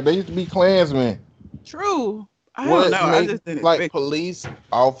masks? Like, they used to be Klansmen. True. I don't know. I just didn't like expect police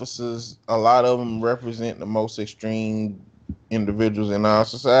officers, a lot of them represent the most extreme individuals in our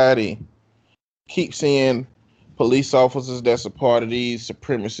society. Keep seeing police officers that's a part of these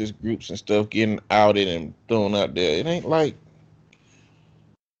supremacist groups and stuff getting outed and thrown out there. It ain't like,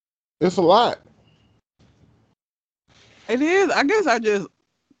 it's a lot. It is. I guess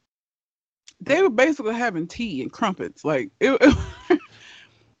they were basically having tea and crumpets. Like, there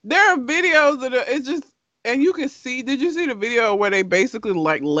are videos that it's just, and you can see, did you see the video where they basically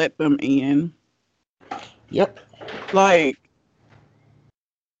like let them in? Yep. Like,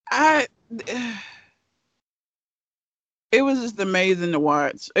 it was just amazing to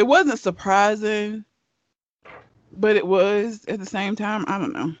watch. It wasn't surprising, but it was at the same time. I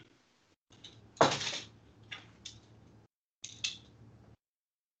don't know.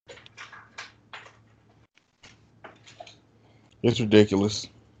 It's ridiculous.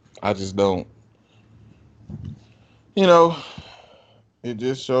 I just don't. You know, it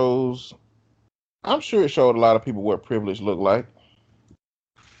just shows, I'm sure it showed a lot of people what privilege looked like.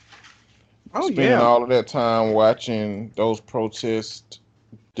 Oh, Spending yeah. all of that time watching those protests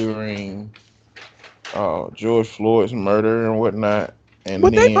during George Floyd's murder and whatnot. And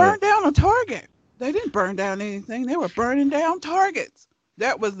But then, they burned down a Target. They didn't burn down anything. They were burning down Targets.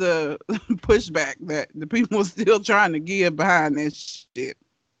 That was the pushback that the people were still trying to give behind that shit.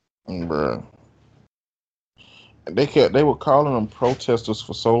 bruh, they were calling them protesters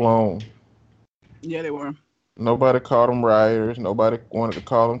for so long. Yeah, they were. Nobody called them rioters. Nobody wanted to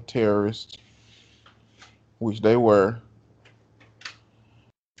call them terrorists, which they were.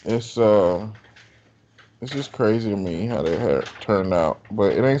 It's just crazy to me how they had turned out,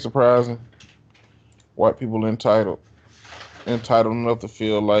 but it ain't surprising. White people entitled enough to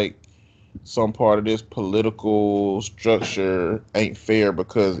feel like some part of this political structure ain't fair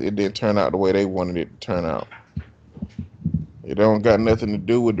because it didn't turn out the way they wanted it to turn out. It don't got nothing to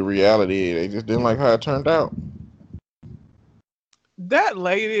do with the reality. They just didn't like how it turned out. That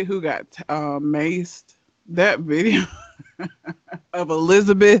lady who got maced, that video of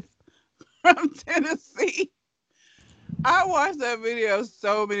Elizabeth from Tennessee, I watched that video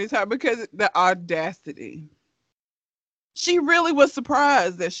so many times because the audacity. She really was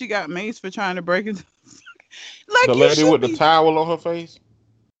surprised that she got maced for trying to break into. The Like you lady should with be. the towel on her face.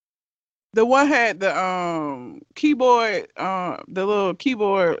 The one had the keyboard, the little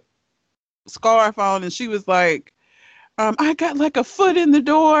keyboard scarf on, and she was like, I got like a foot in the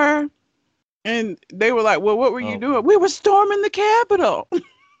door. And they were like, well, what were you doing? We were storming the Capitol.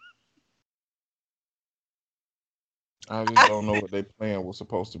 I just don't know what their plan was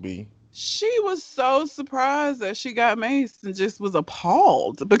supposed to be. She was so surprised that she got maced and just was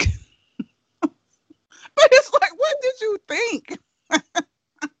appalled. Because, but it's like, what did you think?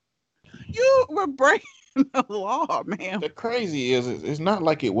 You were breaking the law, man. The crazy is, it's not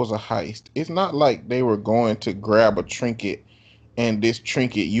like it was a heist. It's not like they were going to grab a trinket, and this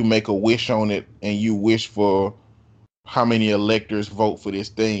trinket, you make a wish on it, and you wish for how many electors vote for this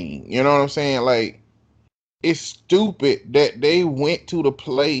thing. You know what I'm saying? Like, it's stupid that they went to the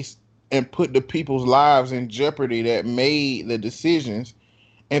place and put the people's lives in jeopardy that made the decisions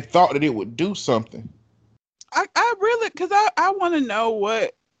and thought that it would do something. I really, because I want to know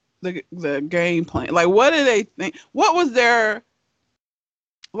what the game plan, like, what did they think? What was their,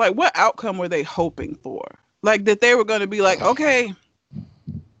 like, what outcome were they hoping for? Like, that they were going to be like, okay,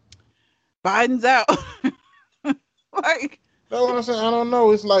 Biden's out. Like, That's what I'm saying. I don't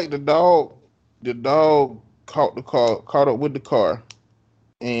know. It's like the dog caught up with the car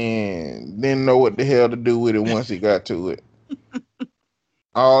and didn't know what the hell to do with it once he got to it.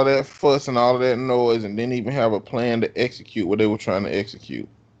 All that fuss and all of that noise, and didn't even have a plan to execute what they were trying to execute.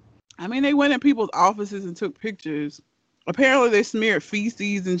 I mean, they went in people's offices and took pictures. Apparently, they smeared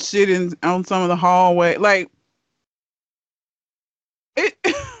feces and shit on some of the hallway. Like, it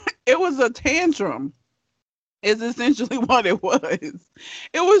it was a tantrum. Is essentially what it was.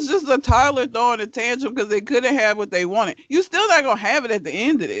 It was just a toddler throwing a tantrum because they couldn't have what they wanted. You still not gonna have it at the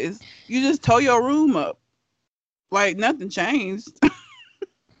end of this. You just tore your room up. Like, nothing changed.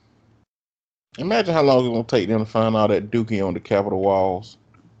 Imagine how long it's gonna take them to find all that dookie on the Capitol walls.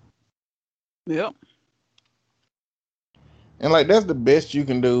 Yep. And like, that's the best you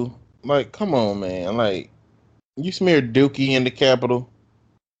can do. Like, come on, man. Like, you smeared dookie in the Capitol.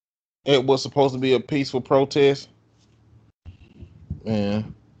 It was supposed to be a peaceful protest.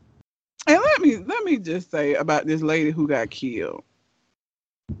 Man. And let me just say about this lady who got killed.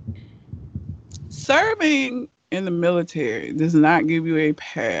 Serving in the military does not give you a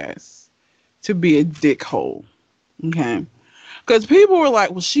pass to be a dickhole. Okay? Because people were like,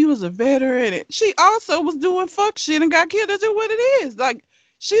 well, she was a veteran. And she also was doing fuck shit and got killed. That's just what it is. Like,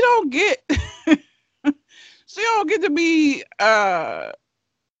 she don't get to be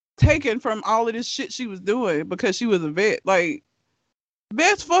taken from all of this shit she was doing because she was a vet. Like,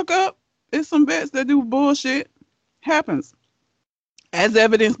 vets fuck up. It's some vets that do bullshit. Happens. As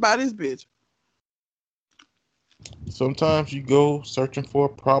evidenced by this bitch. Sometimes you go searching for a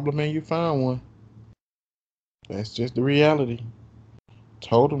problem and you find one. That's just the reality.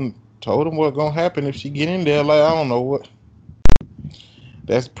 Told them what's gonna happen if she get in there. Like, I don't know what.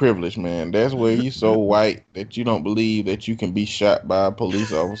 That's privilege, man. That's where you so white that you don't believe that you can be shot by a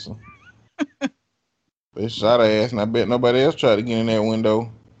police officer. They shot her ass, and I bet nobody else tried to get in that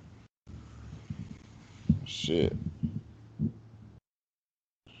window. Shit.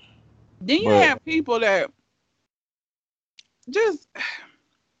 Then you have people that just,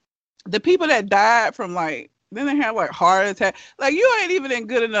 the people that died from, like, then they have like heart attack. Like, you ain't even in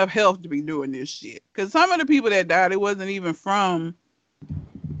good enough health to be doing this shit. Because some of the people that died, it wasn't even from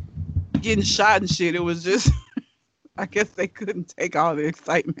getting shot and shit. It was just, I guess they couldn't take all the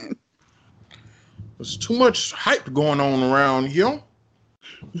excitement. There's too much hype going on around here.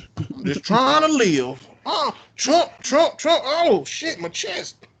 I'm just trying to live. Oh, Trump. Oh, shit, my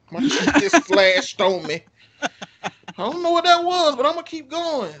chest. My chest just flashed on me. I don't know what that was, but I'm going to keep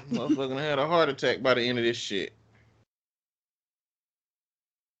going. Motherfucker had a heart attack by the end of this shit.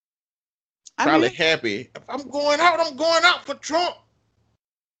 Probably happy. If I'm going out for Trump.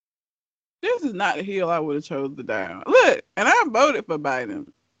 This is not the hill I would have chose to die on. Look, and I voted for Biden.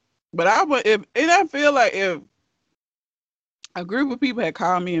 But I feel like if a group of people had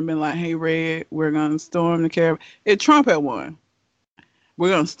called me and been like, hey, Red, we're going to storm the Capitol. If Trump had won,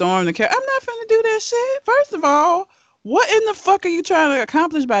 we're going to storm the Capitol. I'm not finna do that shit. First of all, what in the fuck are you trying to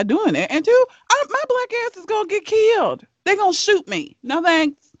accomplish by doing that? And two, my black ass is going to get killed. They're going to shoot me. No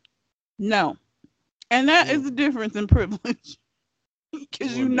thanks. No. And that is the difference in privilege.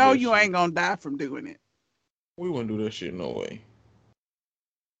 Because you know you ain't going to die from doing it. We wouldn't do that shit no way.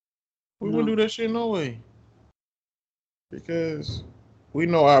 We wouldn't do that shit no way. Because we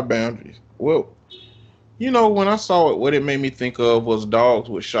know our boundaries. Well, When I saw it, what it made me think of was dogs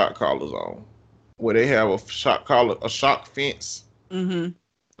with shock collars on, where they have a shock collar, a shock fence. Mm-hmm.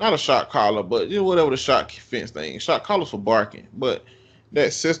 Not a shock collar, but whatever the shock fence thing. Shock collars for barking, but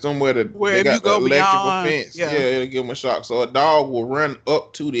that system where they if you got the go electrical beyond, fence, yeah. it'll give them a shock. So a dog will run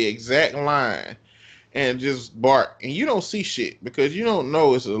up to the exact line and just bark, and you don't see shit because you don't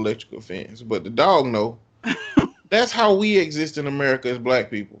know it's an electrical fence, but the dog know. That's how we exist in America as black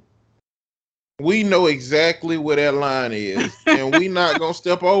people. We know exactly where that line is, and we not gonna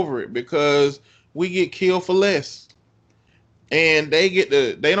step over it because we get killed for less. And they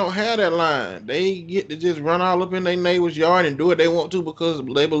don't have that line. They get to just run all up in their neighbor's yard and do what they want to because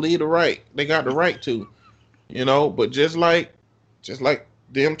they believe they got the right to, But just like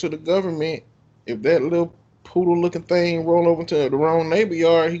them to the government, if that little poodle looking thing roll over to the wrong neighbor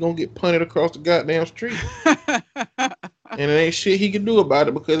yard, he gonna get punted across the goddamn street. And there ain't shit he can do about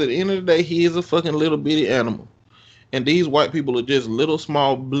it because at the end of the day, he is a fucking little bitty animal. And these white people are just little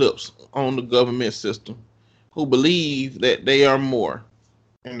small blips on the government system who believe that they are more,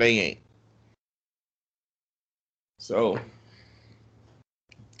 and they ain't. So,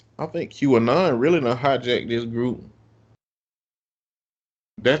 I think QAnon really done hijacked this group.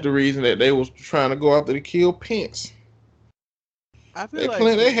 That's the reason that they was trying to go after to kill Pence. I feel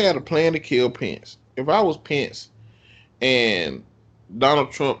They had a plan to kill Pence. If I was Pence and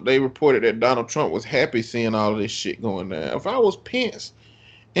Donald Trump, they reported that Donald Trump was happy seeing all of this shit going down. If I was Pence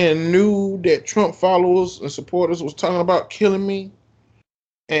and knew that Trump followers and supporters was talking about killing me,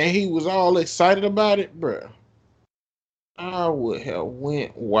 and he was all excited about it, bruh, I would have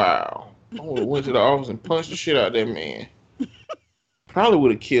went wild. I would have went to the office and punched the shit out of that man. Probably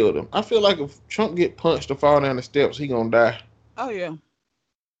would have killed him. I feel like if Trump get punched or fall down the steps, he gonna die. Oh yeah.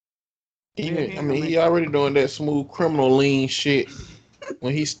 He already doing that smooth criminal lean shit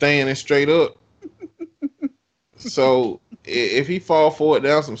when he's standing straight up. So if he fall forward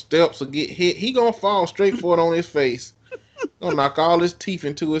down some steps or get hit, he gonna fall straight forward on his face. Gonna knock all his teeth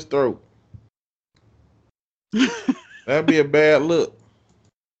into his throat. That'd be a bad look.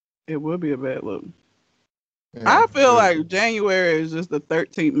 It would be a bad look. Yeah, I feel like January is just the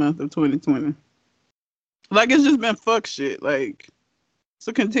 13th month of 2020. Like it's just been fuck shit. Like it's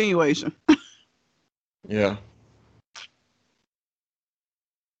a continuation. Yeah.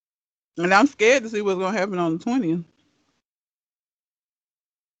 And I'm scared to see what's gonna happen on the 20th.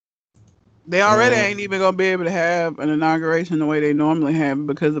 They already ain't even gonna be able to have an inauguration the way they normally have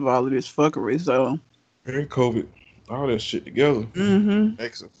because of all of this fuckery. So. And COVID. All that shit together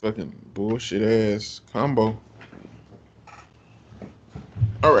makes a fucking bullshit ass combo.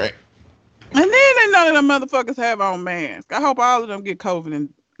 All right. And then none of them motherfuckers have on masks. I hope all of them get COVID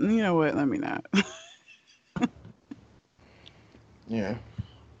and you know what? Let me not. Yeah.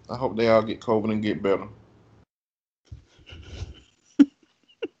 I hope they all get COVID and get better.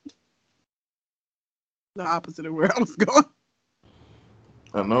 The opposite of where I was going.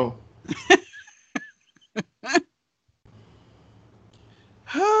 I know.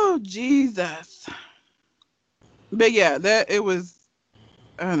 Oh, Jesus. But yeah, it was,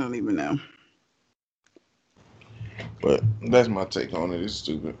 I don't even know. But that's my take on it. It's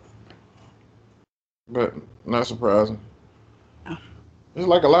stupid. But not surprising. Oh. It's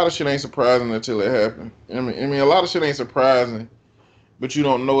like a lot of shit ain't surprising until it happened. I mean, a lot of shit ain't surprising, but you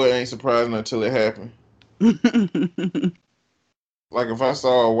don't know it ain't surprising until it happened. Like if I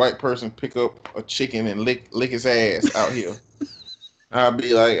saw a white person pick up a chicken and lick his ass out here, I'd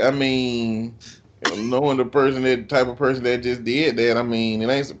be like, I mean, knowing the type of person that just did that, I mean, it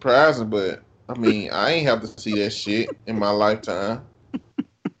ain't surprising, but I mean, I ain't have to see that shit in my lifetime.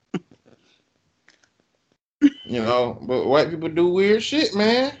 But white people do weird shit,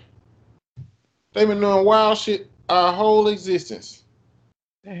 man. They've been doing wild shit our whole existence.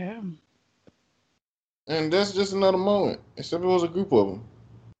 They have. And that's just another moment, except it was a group of them.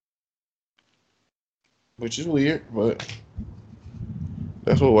 Which is weird, but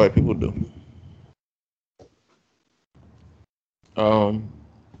that's what white people do.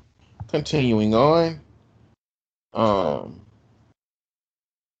 Continuing on.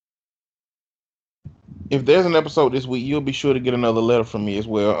 If there's an episode this week, you'll be sure to get another letter from me as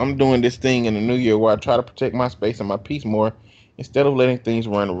well. I'm doing this thing in the new year where I try to protect my space and my peace more instead of letting things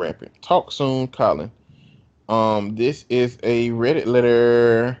run rampant. Talk soon, Colin. This is a Reddit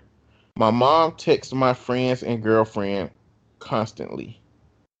letter. My mom texts my friends and girlfriend constantly.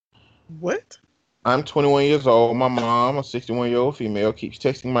 What? I'm 21 years old. My mom, a 61-year-old female, keeps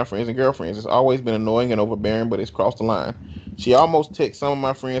texting my friends and girlfriends. It's always been annoying and overbearing, but it's crossed the line. She almost texts some of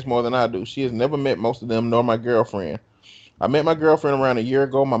my friends more than I do. She has never met most of them, nor my girlfriend. I met my girlfriend around a year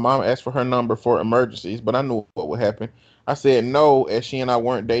ago. My mom asked for her number for emergencies, but I knew what would happen. I said no, as she and I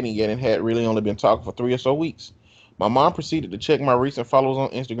weren't dating yet and had really only been talking for 3 or so weeks. My mom proceeded to check my recent followers on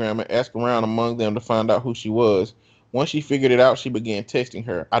Instagram and ask around among them to find out who she was. Once she figured it out, she began texting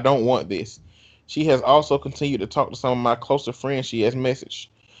her. I don't want this. She has also continued to talk to some of my closer friends she has messaged.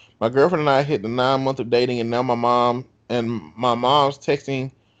 My girlfriend and I hit the 9 month of dating, and now my mom's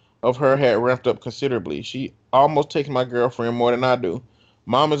texting of her had ramped up considerably. She almost takes my girlfriend more than I do.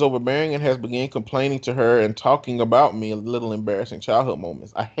 Mom is overbearing and has begun complaining to her and talking about me a little embarrassing childhood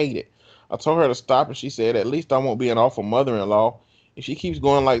moments. I hate it. I told her to stop and she said, at least I won't be an awful mother-in-law. If she keeps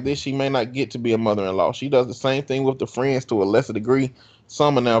going like this, she may not get to be a mother-in-law. She does the same thing with the friends to a lesser degree.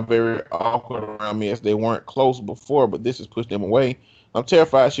 Some are now very awkward around me as they weren't close before, but this has pushed them away. I'm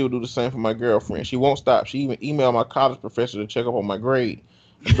terrified she will do the same for my girlfriend. She won't stop. She even emailed my college professor to check up on my grade.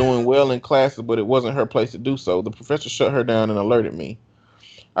 I'm doing well in classes, but it wasn't her place to do so. The professor shut her down and alerted me.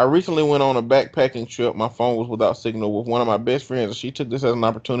 I recently went on a backpacking trip. My phone was without signal with one of my best friends, and she took this as an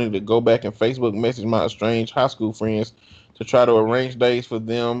opportunity to go back and Facebook message my estranged high school friends to try to arrange days for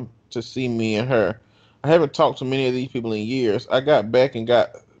them to see me and her. I haven't talked to many of these people in years. I got back and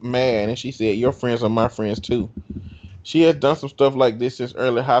got mad, and she said, your friends are my friends too. She has done some stuff like this since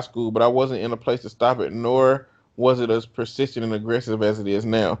early high school, but I wasn't in a place to stop it, nor was it as persistent and aggressive as it is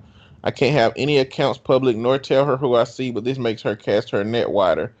now. I can't have any accounts public nor tell her who I see, but this makes her cast her net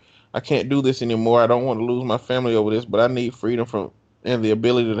wider. I can't do this anymore. I don't want to lose my family over this, but I need freedom from and the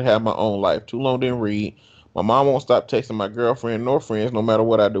ability to have my own life. Too long didn't read. My mom won't stop texting my girlfriend nor friends no matter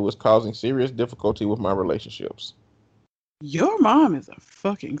what I do. It's causing serious difficulty with my relationships. Your mom is a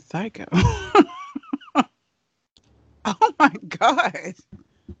fucking psycho. Oh my God.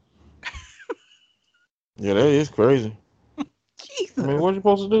 Yeah, that is crazy. Jesus. I mean, what are you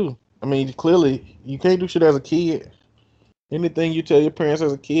supposed to do? I mean, clearly, you can't do shit as a kid. Anything you tell your parents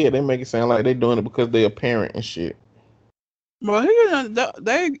as a kid, they make it sound like they're doing it because they're a parent and shit. Well,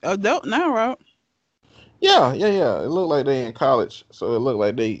 they adult now, right? Yeah. It looked like they in college, so it looked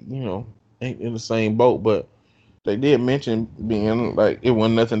like they, ain't in the same boat. But they did mention being like it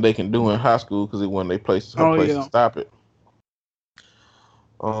wasn't nothing they can do in high school because it wasn't their place, her place to stop it.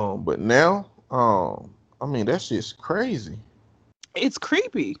 But now, I mean, that shit's crazy. It's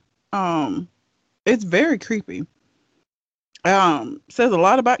creepy. It's very creepy. Says a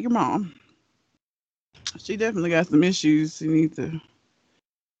lot about your mom. She definitely got some issues she needs to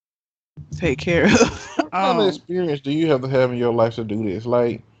take care of. What kind of experience do you have to have in your life to do this?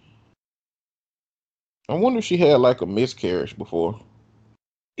 Like, I wonder if she had like a miscarriage before.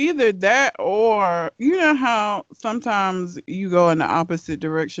 Either that or you know how sometimes you go in the opposite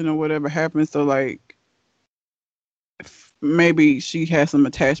direction or whatever happens. So like maybe she has some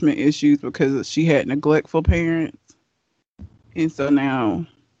attachment issues because she had neglectful parents. And so now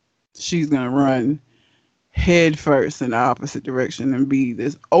she's going to run head first in the opposite direction and be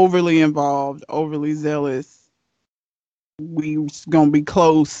this overly involved, overly zealous. We going to be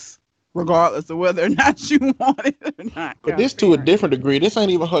close regardless of whether or not you want it or not. But this to a different degree. This ain't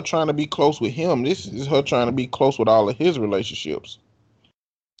even her trying to be close with him. This is her trying to be close with all of his relationships.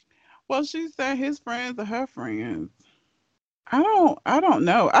 Well, she said his friends are her friends. I don't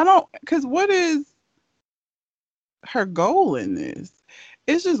know. Because what is her goal in this?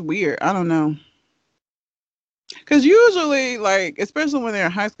 It's just weird. I don't know. Because usually, like, especially when they're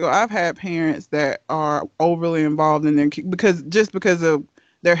in high school, I've had parents that are overly involved in their because of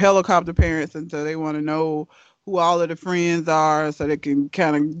their helicopter parents, and so they want to know who all of the friends are so they can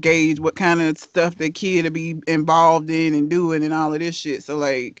kind of gauge what kind of stuff their kid will be involved in and doing and all of this shit. So,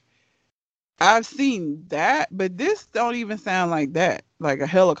 like, I've seen that, but this don't even sound like that. Like a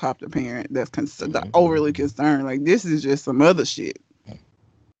helicopter parent that's overly concerned. Like, this is just some other shit.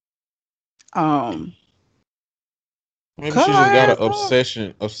 Maybe she just got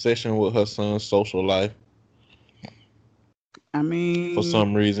an obsession with her son's social life. I mean, for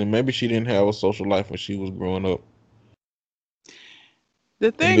some reason, maybe she didn't have a social life when she was growing up.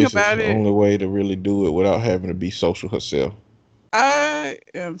 The thing about it, the only way to really do it without having to be social herself. I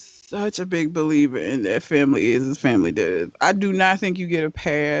am such a big believer in that family is as family does. I do not think you get a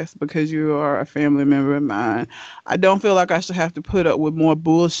pass because you are a family member of mine. I don't feel like I should have to put up with more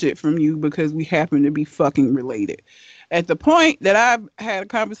bullshit from you because we happen to be fucking related. At the point that I've had a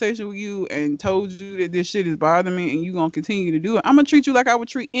conversation with you and told you that this shit is bothering me and you're going to continue to do it, I'm going to treat you like I would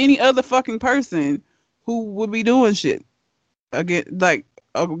treat any other fucking person who would be doing shit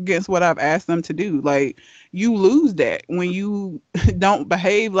against what I've asked them to do. Like, you lose that when you don't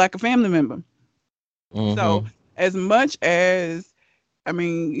behave like a family member. Mm-hmm. So as much as, I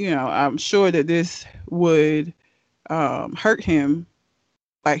mean, I'm sure that this would hurt him,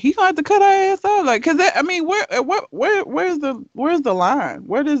 like he gonna have to cut her ass off. Like, cause that, I mean, where's the line?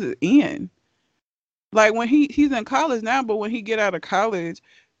 Where does it end? Like when he's in college now, but when he get out of college,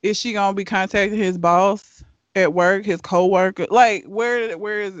 is she gonna be contacting his boss at work, his coworker? Like, where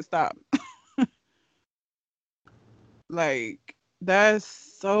does it stop? Like, that's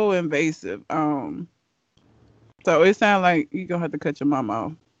so invasive. So it sounds like you gonna have to cut your mama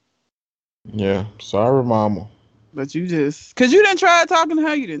off. Yeah, sorry, mama. But you just, cause you didn't try talking to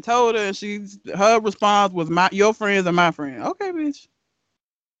her, you didn't told her, and her response was your friends are my friend. Okay, bitch.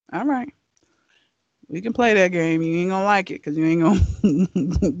 All right. We can play that game. You ain't gonna like it because you ain't gonna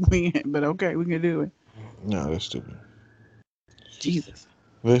win. But okay, we can do it. No, that's stupid. Jesus.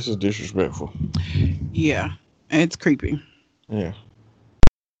 This is disrespectful. Yeah, and it's creepy. Yeah.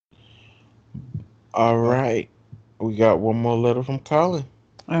 All right. We got one more letter from Colin.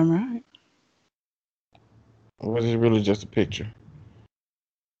 All right. Or is it really just a picture?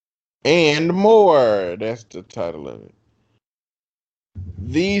 And more. That's the title of it.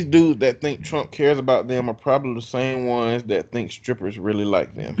 These dudes that think Trump cares about them are probably the same ones that think strippers really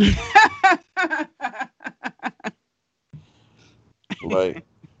like them. Like,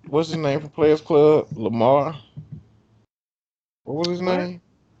 what's his name from Players Club? Lamar? What was his name?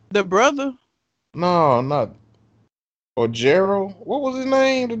 The brother? No, not. Or Gerald? What was his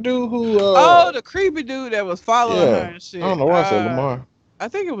name? The dude who... the creepy dude that was following her and shit. I don't know why I said Lamar. I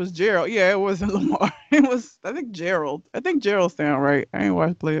think it was Gerald. Yeah, it wasn't Lamar. It was, I think, Gerald. I think Gerald sound right. I ain't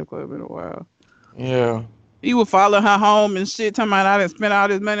watched Players Club in a while. Yeah. He would follow her home and shit, talking about I didn't spend all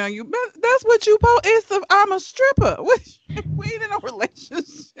this money on you. But that's what you post. I'm a stripper. We ain't in a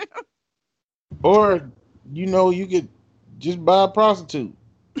relationship. Or, you could just buy a prostitute.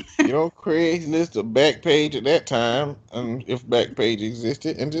 Craigslist or Backpage at that time, if Backpage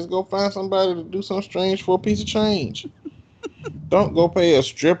existed, and just go find somebody to do something strange for a piece of change. Don't go pay a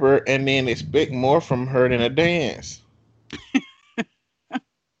stripper and then expect more from her than a dance. That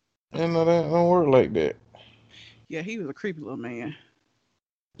don't work like that. Yeah, he was a creepy little man.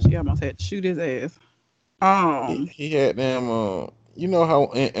 She almost had to shoot his ass. He had them. You know how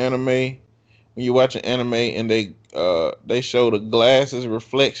in anime, when you watch an anime and they show the glasses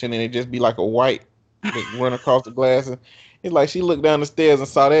reflection and it just be like a white that run across the glasses. It's like she looked down the stairs and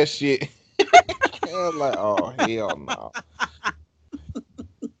saw that shit. I was like, oh hell no.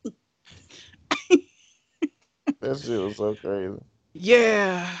 That shit was so crazy.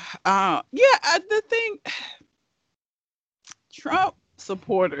 Yeah. The thing, Trump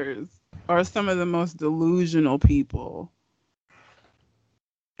supporters are some of the most delusional people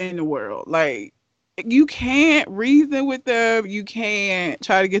in the world. Like, you can't reason with them. You can't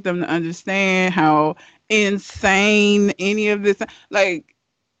try to get them to understand how insane any of this. Like,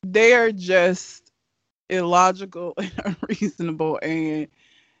 they are just illogical and unreasonable, and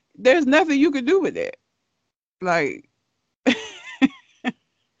there's nothing you can do with it. Like,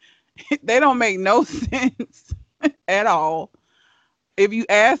 they don't make no sense at all. If you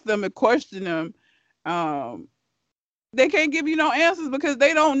ask them and question them, they can't give you no answers because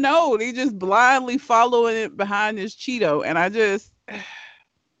they don't know. They just blindly following it behind this Cheeto. And I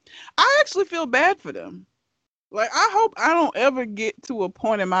actually feel bad for them. Like, I hope I don't ever get to a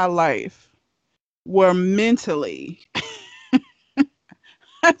point in my life where mentally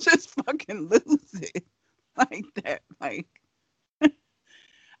I just fucking lose it like that. Like,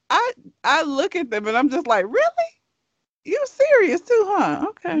 I look at them and I'm just like, really? You serious too, huh?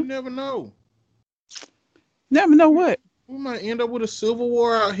 Okay. You never know. Never know what. We might end up with a civil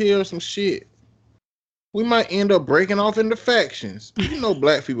war out here or some shit. We might end up breaking off into factions.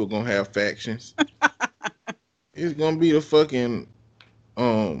 Black people gonna have factions. It's gonna be the fucking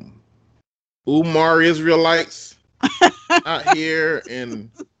Umar Israelites out here and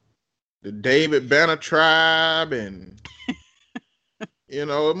the David Banner tribe, and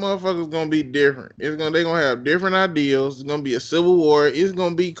motherfuckers gonna be different. They're gonna have different ideals. It's gonna be a civil war. It's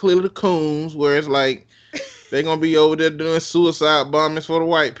gonna be clearly the coons, where it's like they're gonna be over there doing suicide bombings for the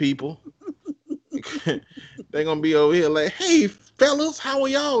white people. They're gonna be over here like, hey fellas, how are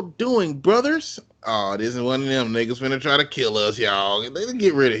y'all doing, brothers? Oh, this is one of them niggas finna try to kill us, y'all. Let's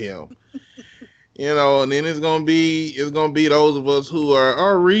get rid of him. And then it's gonna be those of us who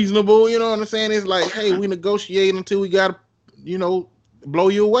are reasonable. You know what I'm saying? It's like, hey, we negotiate until we gotta, blow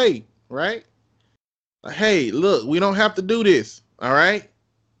you away, right? Like, hey, look, we don't have to do this, all right?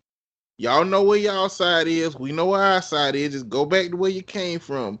 Y'all know where y'all side is. We know where our side is. Just go back to where you came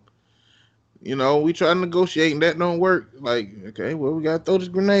from. We try to negotiate and that don't work. Like, okay, well, we gotta throw this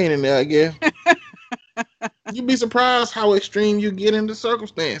grenade in there, I guess. You'd be surprised how extreme you get in the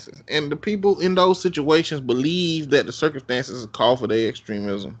circumstances. And the people in those situations believe that the circumstances call for their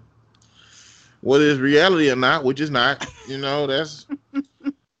extremism. Whether it's reality or not, which is not, that's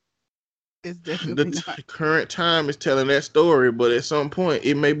It's definitely not. Current time is telling that story, but at some point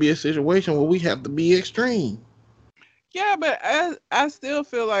it may be a situation where we have to be extreme. Yeah, but I still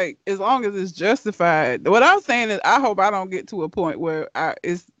feel like as long as it's justified, what I'm saying is I hope I don't get to a point where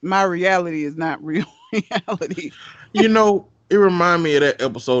my reality is not real reality. It reminds me of that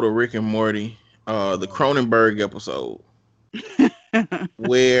episode of Rick and Morty, the Cronenberg episode,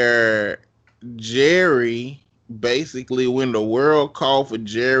 where Jerry, basically when the world called for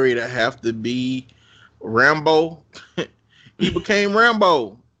Jerry to have to be Rambo, he became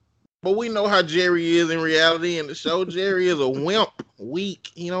Rambo. But we know how Jerry is in reality in the show. Jerry is a wimp,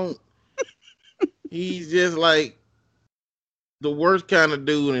 weak. He's just like the worst kind of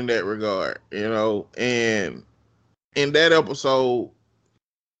dude in that regard, And in that episode,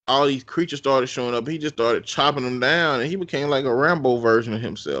 all these creatures started showing up. He just started chopping them down, and he became like a Rambo version of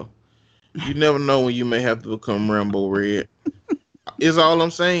himself. You never know when you may have to become Rambo Red. Is all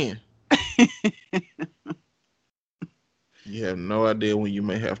I'm saying. You have no idea when you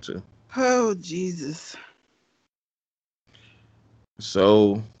may have to. Oh, Jesus.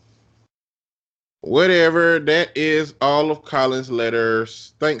 So, whatever, that is all of Colin's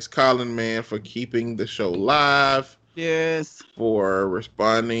letters. Thanks, Colin, man, for keeping the show live. Yes. For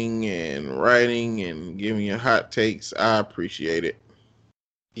responding and writing and giving your hot takes. I appreciate it.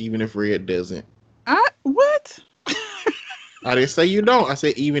 Even if Red doesn't. What? I didn't say you don't. I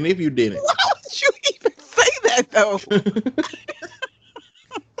said even if you didn't. Why would you even say that, though?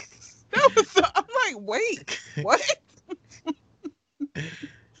 I'm like, wait, what?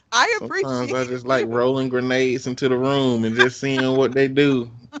 I appreciate. Sometimes I just like rolling grenades into the room and just seeing what they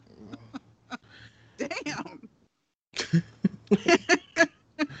do. Damn.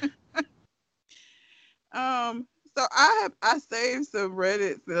 So I saved some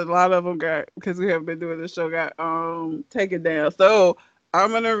Reddits and a lot of them got, because we haven't been doing the show, got taken down. So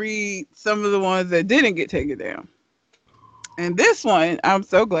I'm gonna read some of the ones that didn't get taken down. And this one, I'm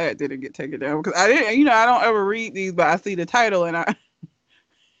so glad didn't get taken down because I didn't, I don't ever read these, but I see the title and I'm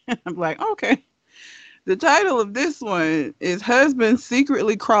like, okay. The title of this one is Husband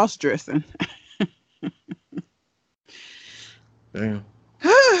Secretly Cross-Dressing. Damn.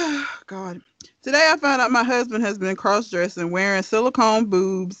 God. Today I found out my husband has been cross-dressing, wearing silicone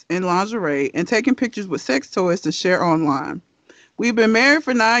boobs and lingerie and taking pictures with sex toys to share online. We've been married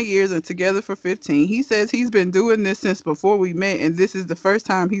for 9 years and together for 15. He says he's been doing this since before we met, and this is the first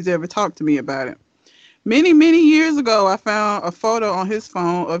time he's ever talked to me about it. Many, many years ago, I found a photo on his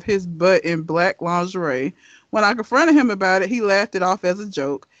phone of his butt in black lingerie. When I confronted him about it, he laughed it off as a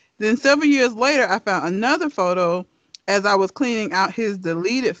joke. Then several years later, I found another photo as I was cleaning out his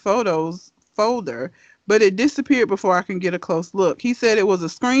deleted photos folder, but it disappeared before I can get a close look. He said it was a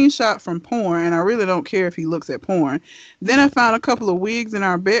screenshot from porn, and I really don't care if he looks at porn. Then I found a couple of wigs in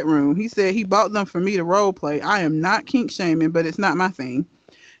our bedroom. He said he bought them for me to role play. I am not kink shaming, but it's not my thing.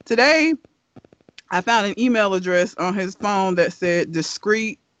 Today, I found an email address on his phone that said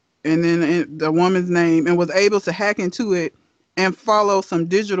discreet and then the woman's name, and was able to hack into it and follow some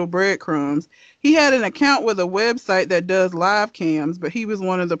digital breadcrumbs. He had an account with a website that does live cams, but he was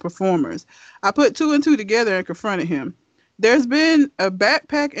one of the performers. I put two and two together and confronted him. There's been a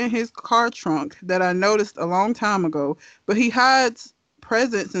backpack in his car trunk that I noticed a long time ago, but he hides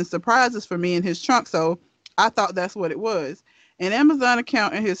presents and surprises for me in his trunk, so I thought that's what it was. An Amazon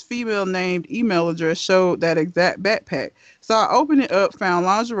account and his female-named email address showed that exact backpack. So I opened it up, found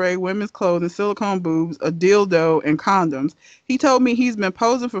lingerie, women's clothing, silicone boobs, a dildo, and condoms. He told me he's been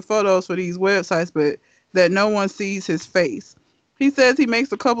posing for photos for these websites, but that no one sees his face. He says he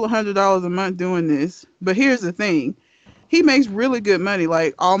makes a couple of $100s a month doing this. But here's the thing. He makes really good money,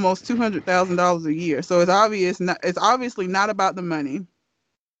 like almost $200,000 a year. So it's obviously not about the money.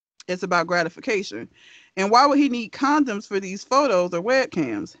 It's about gratification. And why would he need condoms for these photos or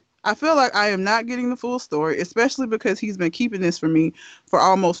webcams? I feel like I am not getting the full story, especially because he's been keeping this from me for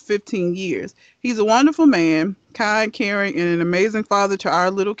almost 15 years. He's a wonderful man, kind, caring, and an amazing father to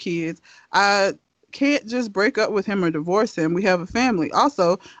our little kids. I can't just break up with him or divorce him. We have a family.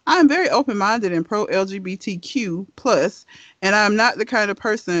 Also, I am very open-minded and pro-LGBTQ+, and I'm not the kind of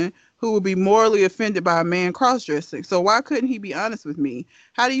person who would be morally offended by a man cross-dressing. So why couldn't he be honest with me?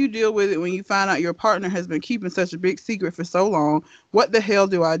 How do you deal with it when you find out your partner has been keeping such a big secret for so long? What the hell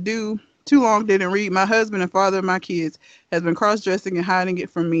do I do? Too long didn't read. My husband and father of my kids has been cross-dressing and hiding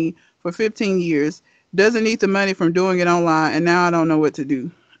it from me for 15 years. Doesn't need the money from doing it online, and now I don't know what to do.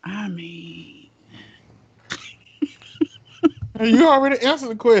 I mean, You already answered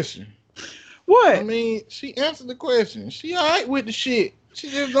the question. What? I mean, she answered the question. She all right with the shit. She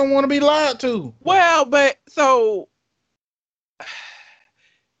just don't want to be lied to. Well, but so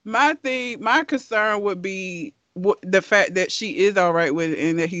my concern would be the fact that she is all right with it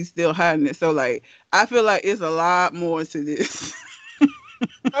and that he's still hiding it. So, like, I feel like it's a lot more to this.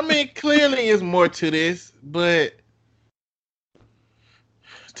 I mean, clearly it's more to this, but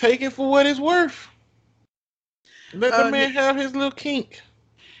take it for what it's worth. Let the man have his little kink.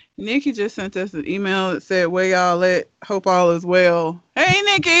 Nikki just sent us an email that said, "Where y'all at? Hope all is well." Hey,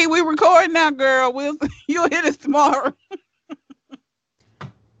 Nikki, we recording now, girl. You'll hit us tomorrow.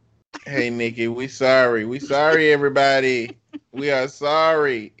 Hey, Nikki, we sorry. We sorry, everybody. We are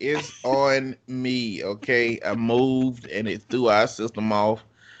sorry. It's on me, okay? I moved and it threw our system off.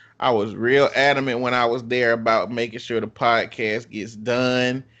 I was real adamant when I was there about making sure the podcast gets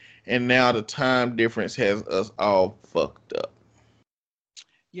done, and now the time difference has us all fucked up.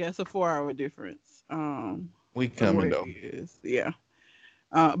 Yeah, it's a 4-hour difference. We coming though. Yeah.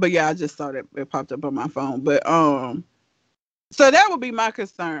 But yeah, I just saw that it popped up on my phone. But so that would be my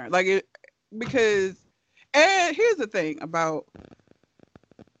concern. Like because and here's the thing about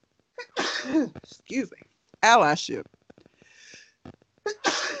excuse me, allyship.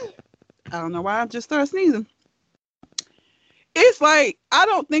 I don't know why I just started sneezing. It's like, I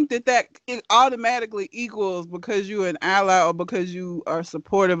don't think that it automatically equals because you're an ally or because you are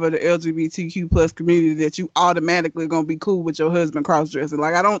supportive of the LGBTQ plus community that you automatically gonna be cool with your husband cross-dressing.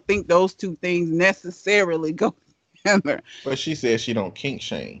 Like, I don't think those two things necessarily go together. But she says she don't kink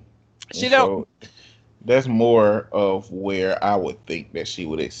shame. She don't. So that's more of where I would think that she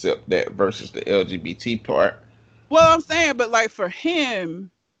would accept that versus the LGBT part. Well, I'm saying, but like for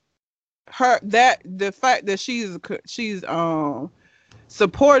him, the fact that she's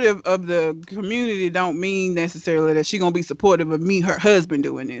supportive of the community don't mean necessarily that she's gonna be supportive of her husband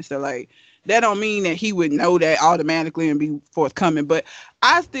doing this. So like that don't mean that he would know that automatically and be forthcoming. But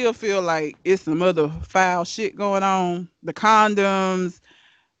I still feel like it's some other foul shit going on. The condoms.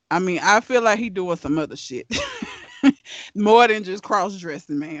 I mean, I feel like he doing some other shit. More than just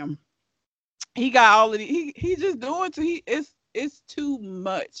cross-dressing, ma'am. He got all of the he just doing it's too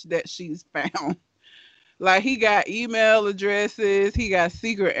much that she's found. Like, he got email addresses, he got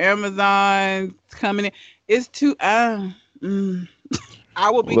secret Amazon coming in. It's too I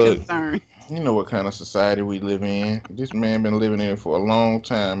would be concerned. You know what kind of society we live in. This man been living in it for a long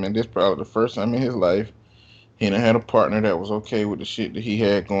time, and this probably the first time in his life he done had a partner that was okay with the shit that he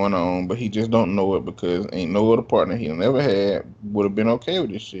had going on, but he just don't know it because ain't no other partner he never had would have been okay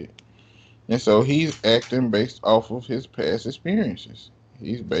with this shit. And so he's acting based off of his past experiences.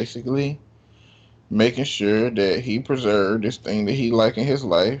 He's basically making sure that he preserved this thing that he like in his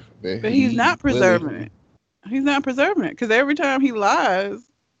life. But he's not preserving it. He's not preserving it because every time he lies,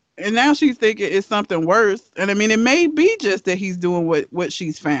 and now she's thinking it's something worse. And I mean, it may be just that he's doing what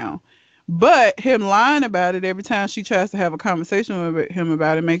she's found. But him lying about it every time she tries to have a conversation with him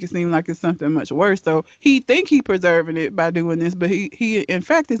about it, make it seem like it's something much worse. So he think he preserving it by doing this, but he in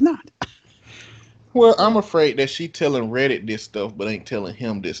fact is not. Well, I'm afraid that she telling Reddit this stuff, but ain't telling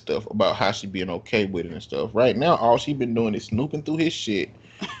him this stuff about how she being okay with it and stuff. Right now, all she been doing is snooping through his shit,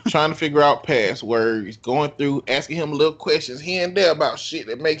 trying to figure out passwords, going through, asking him little questions here and there about shit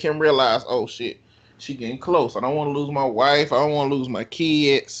that make him realize, oh shit, she getting close. I don't want to lose my wife. I don't want to lose my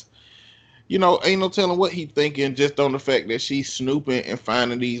kids. You know, ain't no telling what he thinking just on the fact that she's snooping and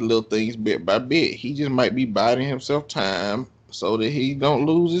finding these little things bit by bit. He just might be biding himself time so that he don't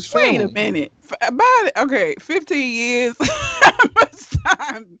lose his family. Wait a minute. About it, okay, 15 years. How much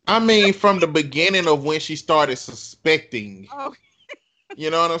time? I mean, from the beginning of when she started suspecting. Oh. You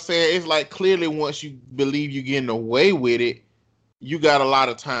know what I'm saying? It's like clearly once you believe you're getting away with it, you got a lot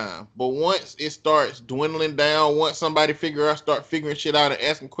of time. But once it starts dwindling down, once somebody start figuring shit out and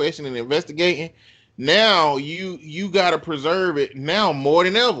asking questions and investigating, now you got to preserve it now more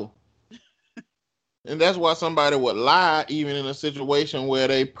than ever. And that's why somebody would lie even in a situation where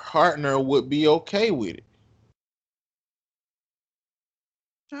their partner would be okay with it.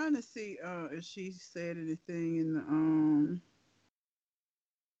 Trying to see if she said anything in the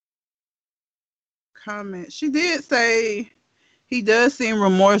comment. She did say he does seem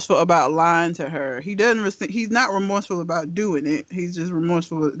remorseful about lying to her. He's not remorseful about doing it. He's just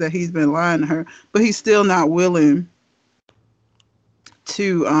remorseful that he's been lying to her, but he's still not willing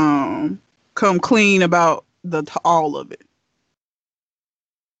to come clean about all of it.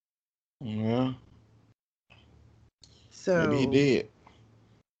 Yeah. So maybe he did.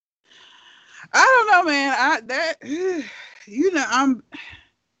 I don't know, man.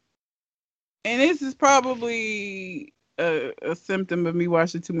 And this is probably a symptom of me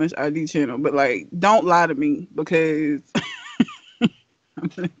watching too much ID channel, but like, don't lie to me because I'm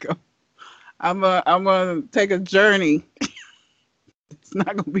gonna go. I'm gonna take a journey. It's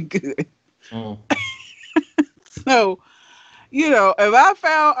not gonna be good. Mm. So, if I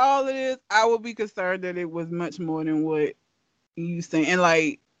found all of this, I would be concerned that it was much more than what you saying. And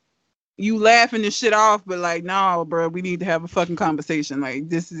like, you laughing this shit off, but like, no, bro, we need to have a fucking conversation. Like,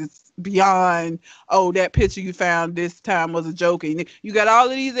 this is beyond, oh, that picture you found this time was a joke. And you got all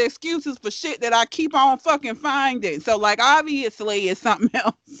of these excuses for shit that I keep on fucking finding. So, like, obviously it's something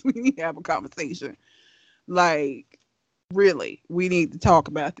else. We need to have a conversation. Like, really, we need to talk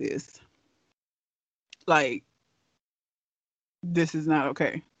about this. Like, this is not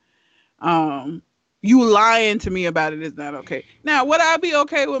okay. You lying to me about it is not okay. Now, would I be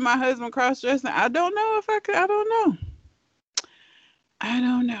okay with my husband cross-dressing? I don't know if I could. I don't know. I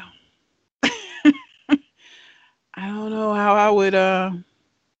don't know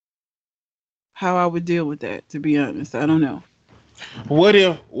how I would deal with that, to be honest. I don't know. What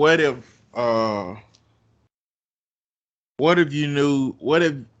if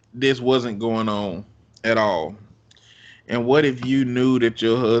this wasn't going on at all? And what if you knew that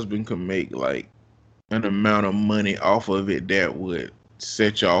your husband could make like an amount of money off of it that would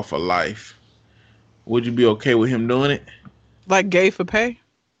set you off for life? Would you be okay with him doing it? Like gay for pay?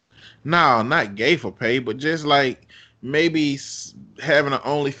 No, not gay for pay, but just like maybe having an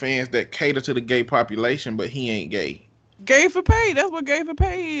OnlyFans that cater to the gay population, but he ain't gay. Gay for pay. That's what gay for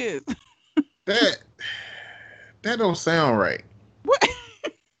pay is. That don't sound right. What?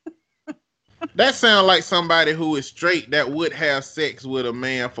 That sounds like somebody who is straight that would have sex with a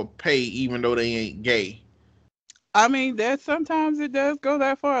man for pay, even though they ain't gay. I mean, that sometimes it does go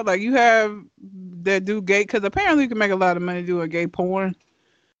that far. Like, you have that do gay, because apparently you can make a lot of money doing gay porn.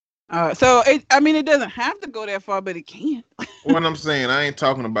 So it doesn't have to go that far, but it can. What I'm saying, I ain't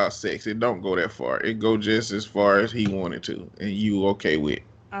talking about sex. It don't go that far. It go just as far as he wanted to, and you okay with?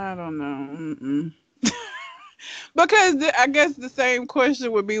 I don't know. Because I guess the same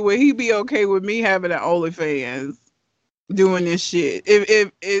question would be, would he be okay with me having an OnlyFans doing this shit?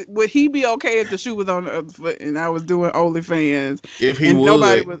 If would he be okay if the shoe was on the other foot and I was doing OnlyFans? If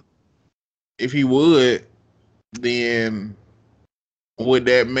he would, then would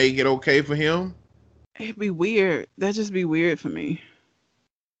that make it okay for him? It'd be weird. That'd just be weird for me.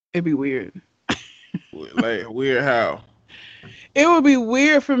 It'd be weird. Like, weird how? It would be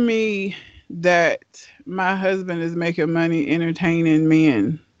weird for me that my husband is making money entertaining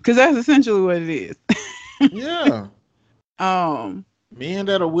men, because that's essentially what it is. Yeah. Men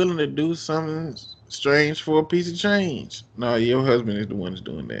that are willing to do something strange for a piece of change. No, your husband is the one that's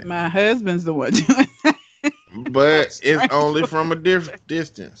doing that. My husband's the one doing that. But it's only from a different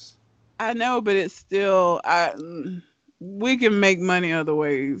distance. I know, but it's still, we can make money other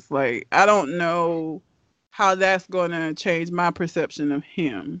ways. Like, I don't know how that's going to change my perception of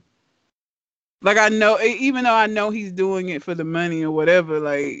him. Like, I know, even though I know he's doing it for the money or whatever,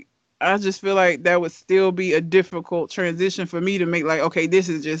 like, I just feel like that would still be a difficult transition for me to make. Like, okay, this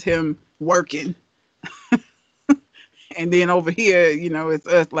is just him working. And then over here, it's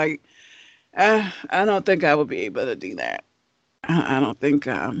us. Like, I don't think I would be able to do that. I don't think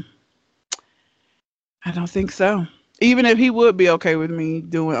so. Even if he would be okay with me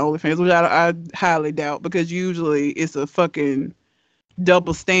doing OnlyFans, which I highly doubt, because usually it's a fucking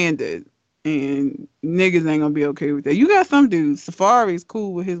double standard. And niggas ain't gonna be okay with that. You got some dudes. Safari's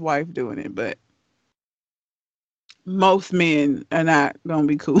cool with his wife doing it, but most men are not gonna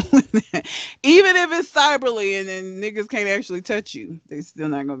be cool with that. Even if it's cyberly and then niggas can't actually touch you, they still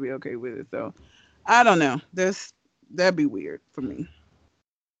not gonna be okay with it. So I don't know. That'd be weird for me.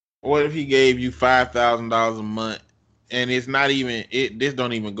 What if he gave you $5,000 a month, and it's not even it? This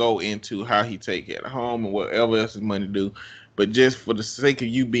don't even go into how he take care of home and whatever else his money do. But just for the sake of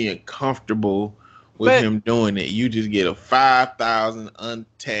you being comfortable with him doing it, you just get a $5,000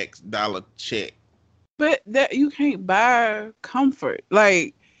 untaxed dollar check. But that you can't buy comfort.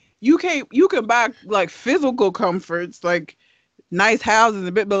 Like, you can buy like physical comforts, like nice houses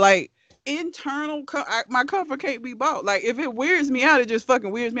a bit, but like internal, my comfort can't be bought. Like, if it weirds me out, it just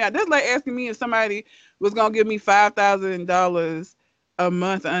fucking weirds me out. That's like asking me if somebody was gonna give me $5,000 a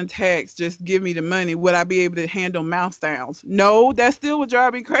month untaxed, just give me the money, would I be able to handle mouth sounds? No, that still would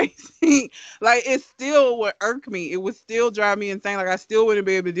drive me crazy. Like, it still would irk me. It would still drive me insane. Like, I still wouldn't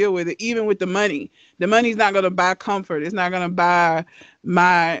be able to deal with it, even with the money. The money's not going to buy comfort. It's not going to buy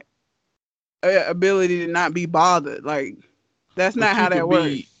my ability to not be bothered. Like, that's not how that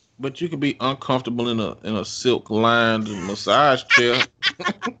works. But you could be uncomfortable in a silk lined massage chair.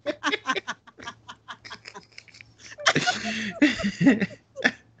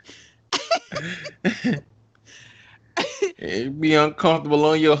 It'd be uncomfortable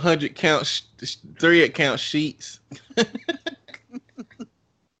on your 100 count, 3 count sheets.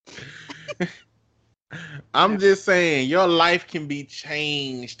 I'm just saying, your life can be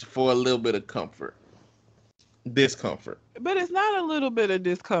changed for a little bit of discomfort. But it's not a little bit of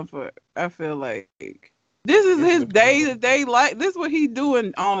discomfort. I feel like this is his day-to-day life. This is what he's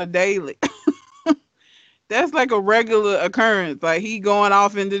doing on a daily. That's like a regular occurrence. Like he going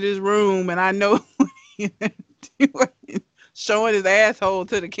off into this room, and I know showing his asshole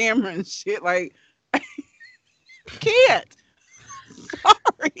to the camera and shit. Like, can't.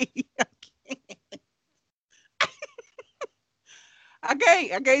 Sorry, I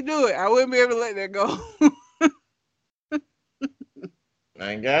can't do it. I wouldn't be able to let that go.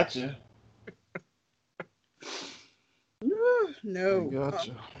 I ain't got you. No. I got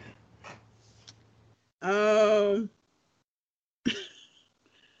you.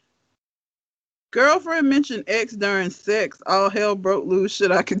 Girlfriend mentioned ex during sex. All hell broke loose.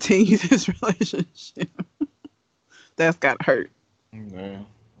 Should I continue this relationship? That's gotta hurt. No.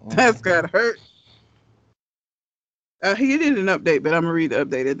 That's gotta hurt. He did an update, but I'm gonna read the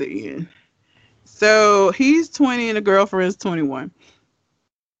update at the end. So he's 20 and the girlfriend's 21.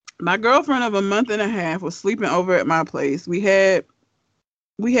 My girlfriend of a month and a half was sleeping over at my place. We had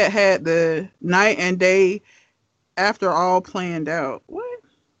the night and day after all planned out. What?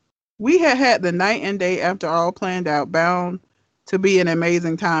 We had the night and day after all planned out, bound to be an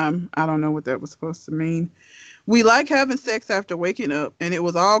amazing time. I don't know what that was supposed to mean. We like having sex after waking up, and it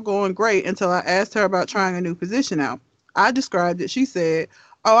was all going great until I asked her about trying a new position out. I described it. She said,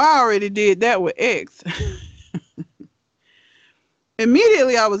 "Oh, I already did that with X."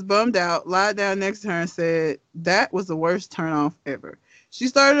 Immediately, I was bummed out, lied down next to her, and said, "That was the worst turnoff ever." She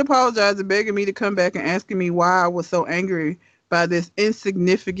started apologizing, begging me to come back and asking me why I was so angry by this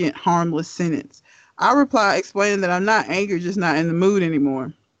insignificant, harmless sentence. I replied, explaining that I'm not angry, just not in the mood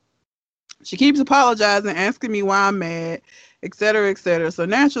anymore. She keeps apologizing, asking me why I'm mad, etc., etc. So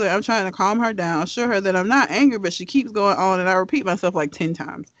naturally, I'm trying to calm her down, assure her that I'm not angry, but she keeps going on, and I repeat myself like 10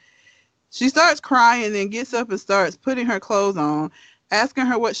 times. She starts crying, then gets up and starts putting her clothes on, asking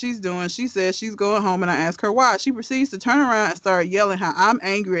her what she's doing. She says she's going home, and I ask her why. She proceeds to turn around and start yelling how I'm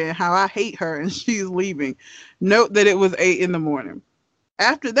angry and how I hate her, and she's leaving. Note that it was 8 in the morning.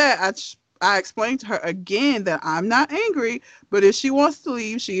 After that, I explained to her again that I'm not angry, but if she wants to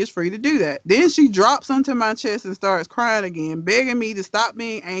leave, she is free to do that. Then she drops onto my chest and starts crying again, begging me to stop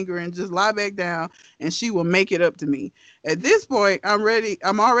being angry and just lie back down, and she will make it up to me. At this point,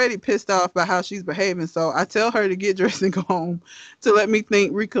 I'm already pissed off by how she's behaving, so I tell her to get dressed and go home to let me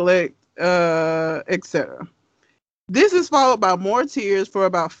think, recollect, etc. This is followed by more tears for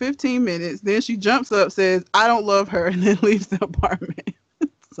about 15 minutes. Then she jumps up, says, "I don't love her," and then leaves the apartment.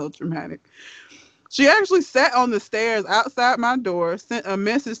 So dramatic. She actually sat on the stairs outside my door, sent a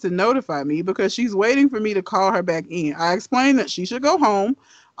message to notify me because she's waiting for me to call her back in. I explained that she should go home.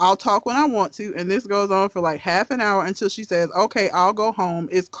 I'll talk when I want to. And this goes on for like half an hour until she says, "Okay, I'll go home.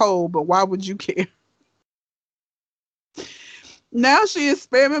 It's cold, but why would you care?" Now she is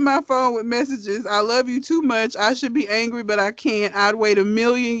spamming my phone with messages. "I love you too much. I should be angry, but I can't. I'd wait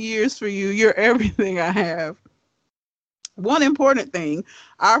 1,000,000 years for you. You're everything I have." One important thing,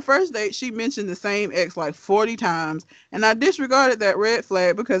 our first date, she mentioned the same ex like 40 times, and I disregarded that red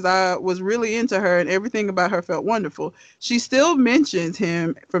flag because I was really into her and everything about her felt wonderful. She still mentions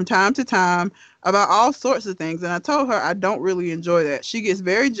him from time to time about all sorts of things, and I told her I don't really enjoy that. She gets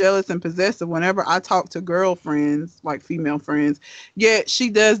very jealous and possessive whenever I talk to girlfriends, like female friends, yet she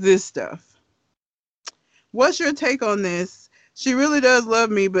does this stuff. What's your take on this? She really does love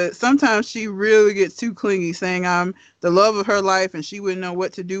me, but sometimes she really gets too clingy, saying I'm the love of her life and she wouldn't know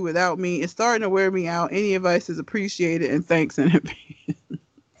what to do without me. It's starting to wear me out. Any advice is appreciated, and thanks in advance.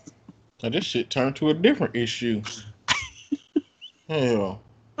 Now this shit turned to a different issue. Hell.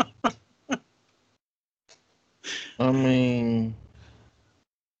 I mean,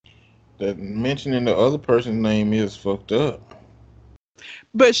 that mentioning the other person's name is fucked up.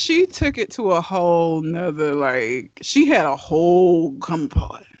 But she took it to a whole nother, like, she had a whole come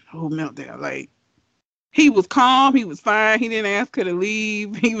apart, whole meltdown. Like, he was calm, he was fine, he didn't ask her to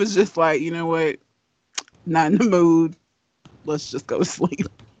leave. He was just like, you know what, not in the mood, let's just go to sleep.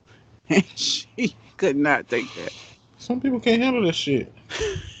 And she could not take that. Some people can't handle this shit.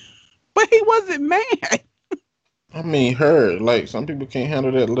 But he wasn't mad. I mean, like, some people can't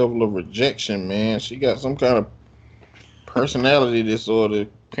handle that level of rejection, man. She got some kind of personality disorder,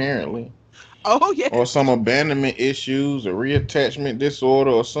 apparently. Oh, yeah. Or some abandonment issues, or reattachment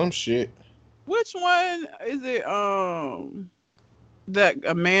disorder, or some shit. Which one is it? That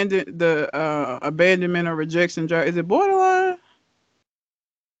abandonment or rejection drive. Is it borderline?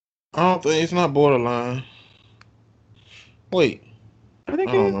 I don't think it's not borderline. Wait, I think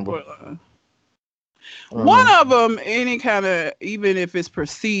I it don't is remember. borderline. I don't One know. of them, any kind of, even if it's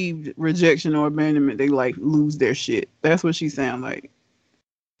perceived rejection or abandonment, they like lose their shit. That's what she sound like.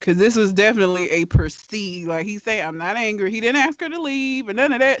 Cause this was definitely a perceived, like he said, I'm not angry. He didn't ask her to leave and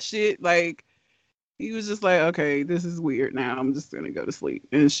none of that shit. Like he was just like, okay, this is weird now. I'm just gonna go to sleep.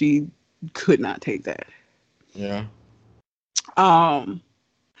 And she could not take that. Yeah.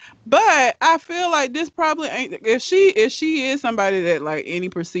 But I feel like this probably ain't, if she is somebody that like any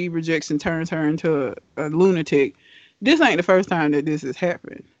perceived rejection turns her into a lunatic, this ain't the first time that this has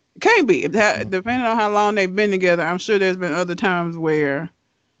happened. It can't be. Depending on how long they've been together, I'm sure there's been other times where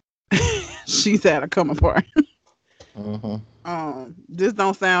she's had a come apart. This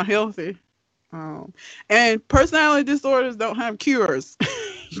don't sound healthy. And personality disorders don't have cures.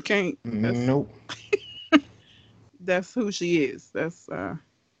 You can't. Nope. That's who she is. That's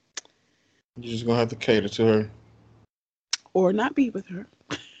You're just gonna have to cater to her, or not be with her,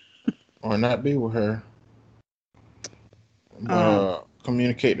 or not be with her.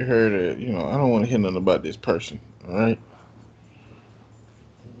 Communicate to her that I don't want to hear nothing about this person. All right.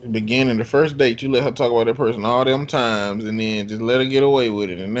 Beginning the first date, you let her talk about that person all them times, and then just let her get away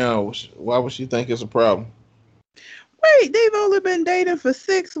with it. And now, why would she think it's a problem? Wait, they've only been dating for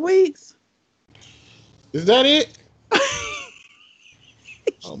 6 weeks. Is that it?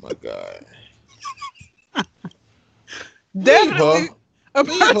 Oh my God. Definitely.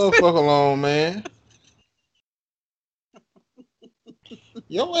 Leave her fuck alone, man.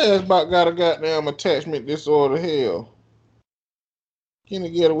 Your ass about got a goddamn attachment disorder. Hell. Getting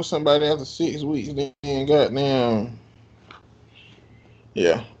together with somebody after 6 weeks, then goddamn.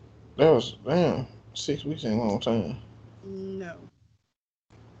 Yeah. That was, damn. 6 weeks ain't a long time. No.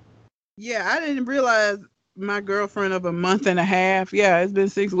 Yeah, I didn't realize my girlfriend of a month and a half. Yeah, it's been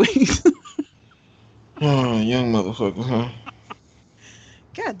 6 weeks. Oh, young motherfucker, huh?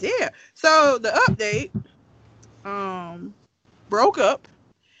 God damn. So the update, broke up.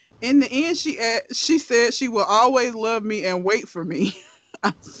 In the end, she said she will always love me and wait for me.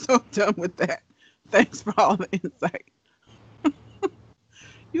 I'm so done with that. Thanks for all the insight.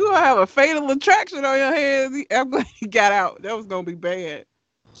 You gonna have a fatal attraction on your hands. I'm glad he got out. That was gonna be bad.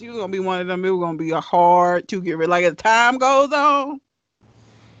 She was gonna be one of them. It was gonna be a hard to get rid. Like as time goes on,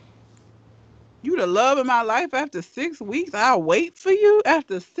 you the love of my life after 6 weeks. I'll wait for you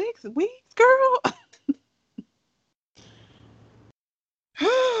after 6 weeks, girl.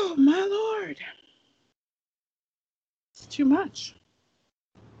 Oh my Lord, it's too much.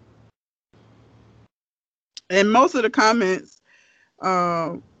 And most of the comments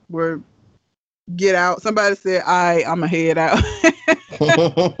were get out. Somebody said, I'm a head out.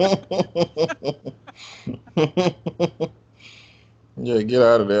 Yeah, get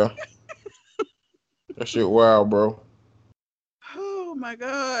out of there. That shit wild, bro. Oh my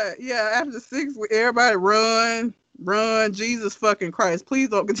God. Yeah, after 6 weeks, everybody run. Jesus fucking Christ. Please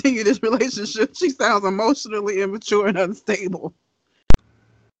don't continue this relationship. She sounds emotionally immature and unstable.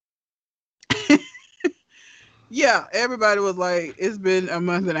 Yeah, everybody was like, it's been a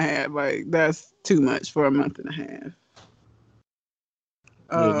month and a half. Like, that's too much for a month and a half.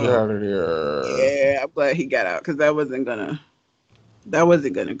 Yeah, get out of there. Yeah, I'm glad he got out because that wasn't gonna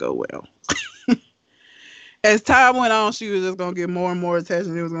go well. As time went on, she was just gonna get more and more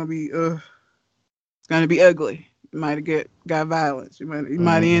attention. It was gonna be it's gonna be ugly. You might have got violence. You might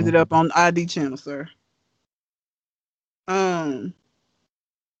have ended up on ID channel, sir.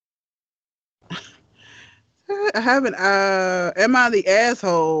 I haven't. Am I the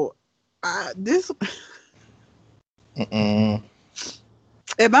asshole? Am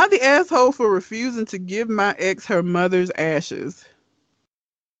I the asshole for refusing to give my ex her mother's ashes?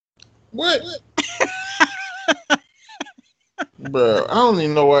 What? Bro, I don't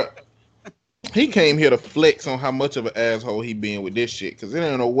even know what. He came here to flex on how much of an asshole he being with this shit, because there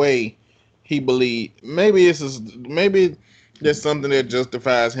ain't no way he believe. Maybe there's something that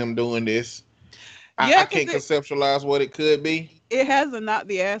justifies him doing this. I can't conceptualize what it could be. It has a not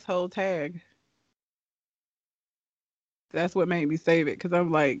the asshole tag. That's what made me save it, because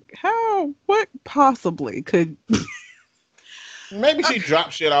I'm like, what possibly could... Maybe she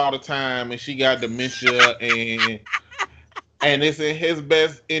drops shit all the time and she got dementia and it's in his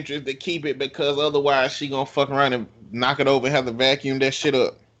best interest to keep it, because otherwise she gonna fuck around and knock it over and have to vacuum that shit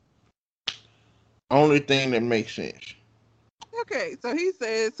up. Only thing that makes sense. Okay, so he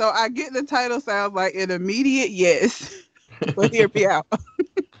says, so I get the title sounds like an immediate yes. But hear me out.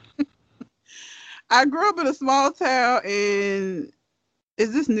 I grew up in a small town in,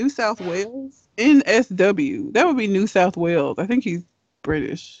 is this New South Wales? NSW. That would be New South Wales. I think he's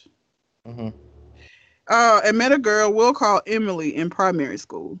British. Mm-hmm. And met a girl we'll call Emily in primary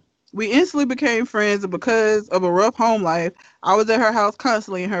school. We instantly became friends, and because of a rough home life, I was at her house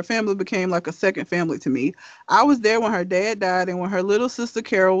constantly, and her family became like a second family to me. I was there when her dad died, and when her little sister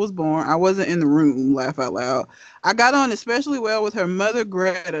Carol was born. I wasn't in the room, laugh out loud. I got on especially well with her mother,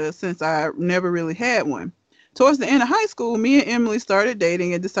 Greta, since I never really had one. Towards the end of high school, me and Emily started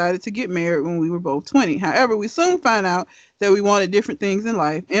dating and decided to get married when we were both 20. However, we soon found out that we wanted different things in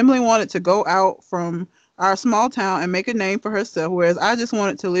life. Emily wanted to go out from our small town and make a name for herself, whereas I just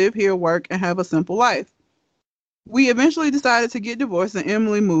wanted to live here, work, and have a simple life. We eventually decided to get divorced, and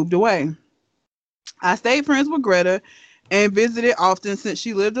Emily moved away. I stayed friends with Greta and visited often since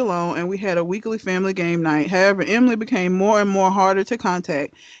she lived alone, and we had a weekly family game night. However, Emily became more and more harder to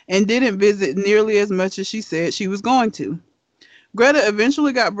contact and didn't visit nearly as much as she said she was going to. Greta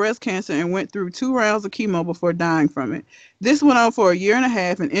eventually got breast cancer and went through 2 rounds of chemo before dying from it. This went on for a year and a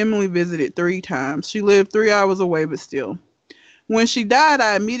half, and Emily visited 3 times. She lived 3 hours away, but still. When she died,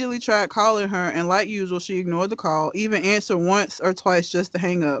 I immediately tried calling her, and like usual, she ignored the call, even answered once or twice just to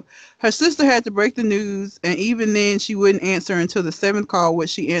hang up. Her sister had to break the news, and even then, she wouldn't answer until the 7th call, which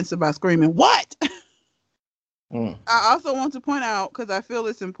she answered by screaming, "What?" I also want to point out, because I feel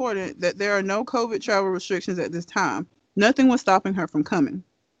it's important, that there are no COVID travel restrictions at this time. Nothing was stopping her from coming.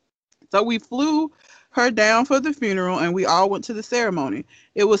 So we flew her down for the funeral, and we all went to the ceremony.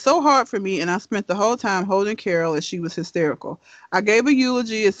 It was so hard for me, and I spent the whole time holding Carol as she was hysterical. I gave a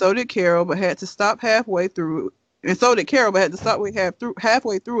eulogy, and so did Carol, but had to stop halfway through. And so did Carol, but had to stop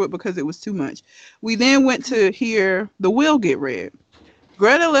halfway through it because it was too much. We then went to hear the will get read.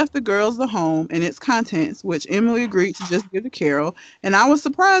 Greta left the girls the home and its contents, which Emily agreed to just give to Carol. And I was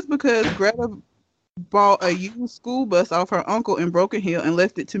surprised because Greta bought a used school bus off her uncle in Broken Hill and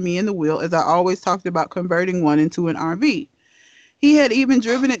left it to me in the will, as I always talked about converting one into an RV. He had even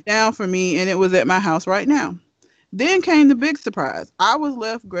driven it down for me, and it was at my house right now. Then came the big surprise. I was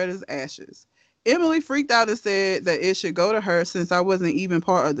left Greta's ashes. Emily freaked out and said that it should go to her since I wasn't even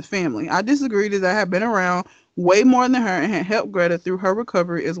part of the family. I disagreed, as I had been around way more than her and had helped Greta through her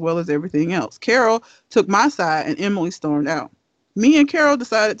recovery as well as everything else. Carol took my side, and Emily stormed out. Me and Carol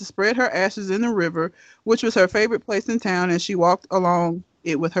decided to spread her ashes in the river, which was her favorite place in town, and she walked along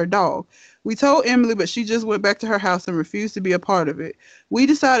it with her dog. We told Emily, but she just went back to her house and refused to be a part of it. We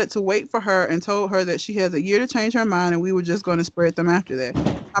decided to wait for her and told her that she has a year to change her mind, and we were just going to spread them after that.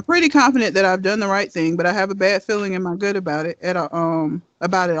 I'm pretty confident that I've done the right thing, but I have a bad feeling in my gut about it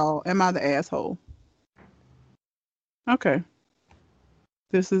all. Am I the asshole? Okay.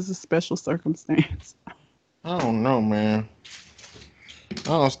 This is a special circumstance. I don't know, man.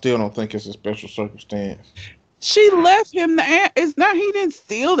 I still don't think it's a special circumstance. She left him the ashes. It's not, he didn't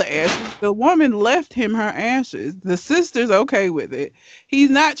steal the ashes. The woman left him her ashes. The sister's okay with it. He's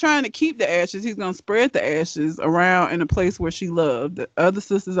not trying to keep the ashes. He's going to spread the ashes around in a place where she loved. The other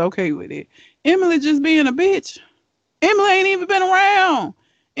sister's okay with it. Emily just being a bitch. Emily ain't even been around.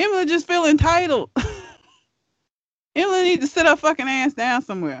 Emily just feel entitled. Emily need to sit her fucking ass down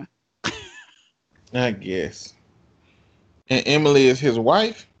somewhere. I guess. And Emily is his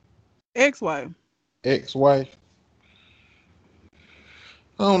wife? Ex-wife. Ex-wife?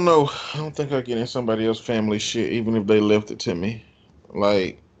 I don't know. I don't think I get in somebody else's family shit, even if they left it to me.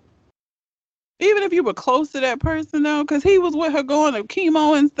 Like, even if you were close to that person, though, because he was with her going to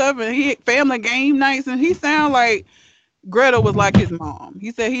chemo and stuff, and he had family game nights, and he sounded like Greta was like his mom.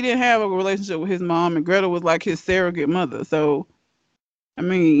 He said he didn't have a relationship with his mom, and Greta was like his surrogate mother. So, I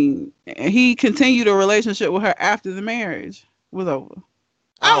mean, he continued a relationship with her after the marriage was over.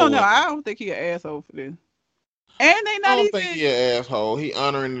 I don't know. I don't think he an asshole for this. And they not I don't even think he an asshole. He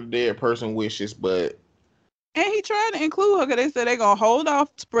honoring the dead person wishes, but and he trying to include her because they said they're gonna hold off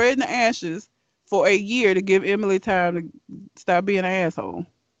spreading the ashes for a year to give Emily time to stop being an asshole.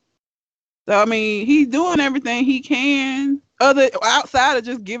 So I mean, he's doing everything he can outside of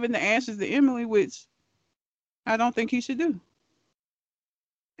just giving the ashes to Emily, which I don't think he should do.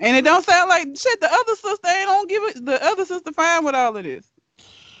 And it don't sound like shit. The other sister ain't gonna give it. The other sister fine with all of this.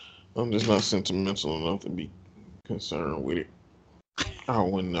 I'm just not sentimental enough to be concerned with it.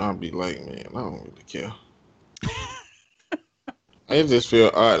 I'll be like, man, I don't really care. It just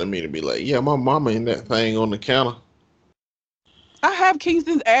feel odd to me to be like, yeah, my mama in that thing on the counter. I have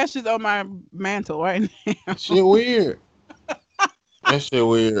Kingston's ashes on my mantle right now. Shit weird. That shit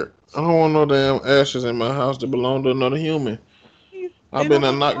weird. I don't want no damn ashes in my house that belong to another human. I've been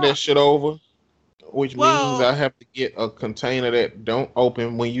to knock that shit over. which means I have to get a container that don't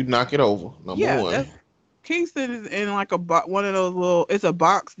open when you knock it over. Number one. Kingston is in like one of those little. It's a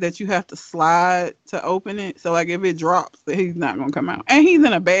box that you have to slide to open it. So like if it drops, he's not gonna come out. And he's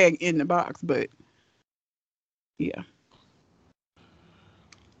in a bag in the box, but yeah.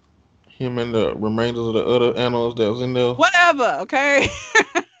 Him and the remainders of the other animals that was in there. Whatever, okay.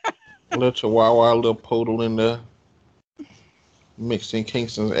 Little chihuahua, little poodle in there. Mixed in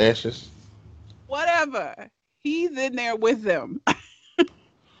Kingston's ashes. Whatever. He's in there with them.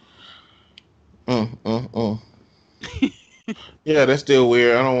 Yeah, that's still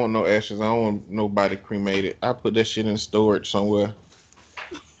weird. I don't want no ashes. I don't want nobody cremated. I put that shit in storage somewhere.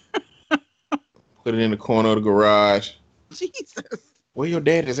 Put it in the corner of the garage. Jesus. Where your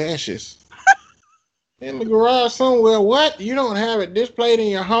daddy's ashes? In the garage somewhere. What? You don't have it displayed in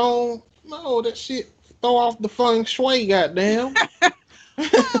your home? No, that shit throw off the feng shui, goddamn.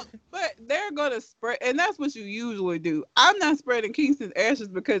 But they're gonna spread, and that's what you usually do. I'm not spreading Kingston's ashes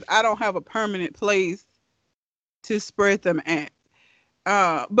because I don't have a permanent place to spread them at.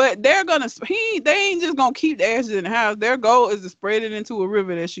 But they're gonna they ain't just gonna keep the ashes in the house. Their goal is to spread it into a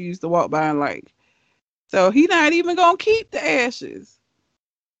river that she used to walk by and like. So he not even gonna keep the ashes.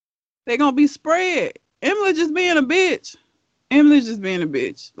 They're gonna be spread. Emily just being a bitch. Emily's just being a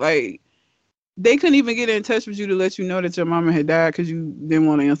bitch. Like, they couldn't even get in touch with you to let you know that your mama had died because you didn't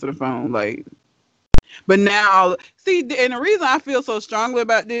want to answer the phone. Like, but now, see, and the reason I feel so strongly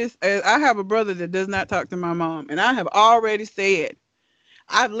about this is I have a brother that does not talk to my mom, and I have already said,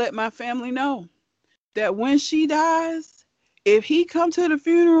 I've let my family know that when she dies, if he come to the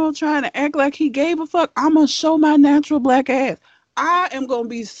funeral trying to act like he gave a fuck, I'm gonna show my natural black ass. I am gonna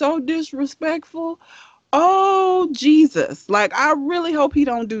be so disrespectful. Oh, Jesus. Like, I really hope he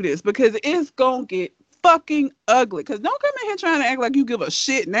don't do this because it's gonna get fucking ugly. Because don't come in here trying to act like you give a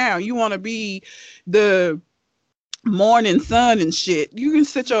shit now. You want to be the morning sun and shit. You can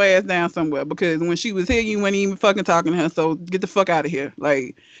sit your ass down somewhere because when she was here, you weren't even fucking talking to her. So get the fuck out of here.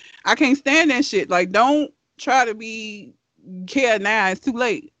 Like, I can't stand that shit. Like, don't try to be care now. It's too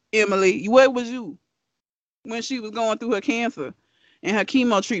late. Emily, where was you when she was going through her cancer and her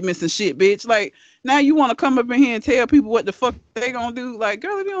chemo treatments and shit, bitch? Like, now you want to come up in here and tell people what the fuck they gonna do? Like,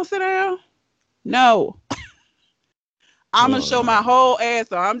 girl, if you don't sit down, no. I'm gonna show my whole ass.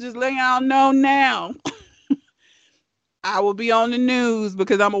 So I'm just letting y'all know now. I will be on the news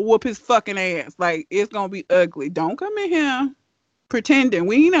because I'm gonna whoop his fucking ass. Like, it's gonna be ugly. Don't come in here pretending.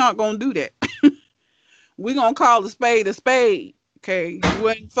 We not gonna do that. We gonna call a spade a spade. Okay, you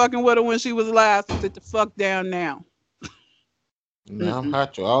wasn't fucking with her when she was alive. So sit the fuck down now. Now I'm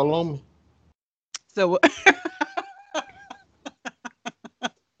hot, you all on me. So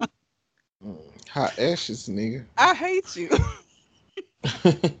hot ashes, nigga. I hate you.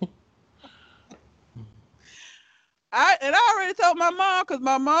 I already told my mom because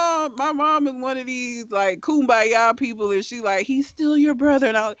my mom is one of these like kumbaya people, and she like, he's still your brother.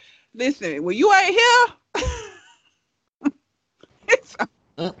 And I listen, when you ain't here.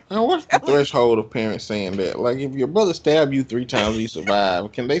 And what's the threshold of parents saying that? Like, if your brother stabbed you 3 times and you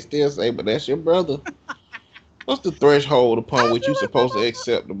survive, can they still say, but that's your brother? What's the threshold upon which you're supposed to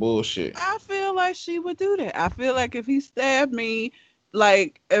accept the bullshit? I feel like she would do that. I feel like if he stabbed me,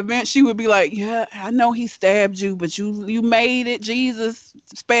 like, eventually she would be like, yeah, I know he stabbed you, but you made it. Jesus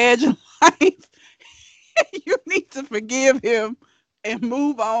spared your life. You need to forgive him and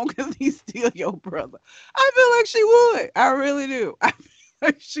move on because he's still your brother. I feel like she would. I really do. I feel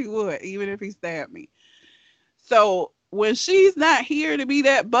like she would, even if he stabbed me. So when she's not here to be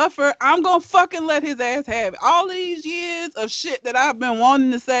that buffer, I'm going to fucking let his ass have it. All these years of shit that I've been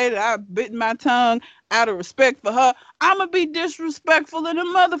wanting to say, that I've bitten my tongue out of respect for her, I'm going to be disrespectful in a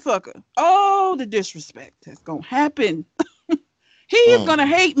motherfucker. Oh, the disrespect that's going to happen. He's going to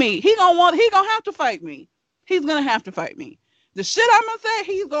hate me. He going to have to fight me. He's going to have to fight me. The shit I'm going to say,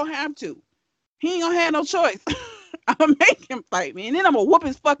 he's going to have to. He ain't going to have no choice. I'm going to make him fight me. And then I'm going to whoop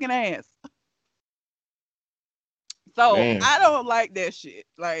his fucking ass. So I don't like that shit.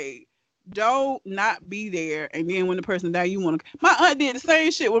 Like, don't not be there. And then when the person died, you want to. My aunt did the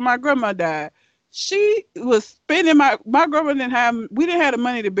same shit when my grandma died. She was spending my grandma we didn't have the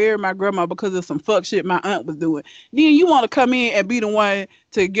money to bury my grandma because of some fuck shit my aunt was doing. Then you want to come in and be the one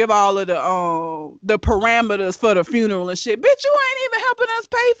to give all of the parameters for the funeral and shit. Bitch, you ain't even helping us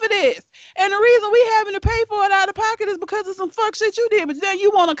pay for this. And the reason we having to pay for it out of pocket is because of some fuck shit you did. But then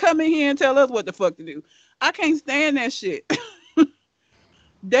you want to come in here and tell us what the fuck to do. I can't stand that shit.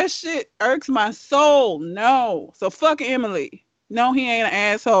 That shit irks my soul. No. So fuck Emily. No, he ain't an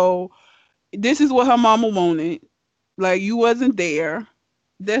asshole. This is what her mama wanted. Like, you wasn't there.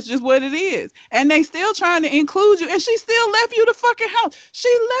 That's just what it is. And they still trying to include you. And she still left you the fucking house. She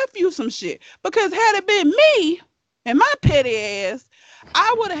left you some shit. Because had it been me and my petty ass,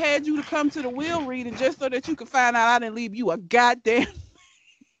 I would have had you to come to the will reading just so that you could find out I didn't leave you a goddamn.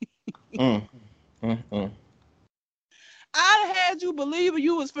 I'd have had you believe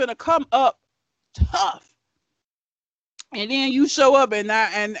you was finna come up tough. And then you show up and I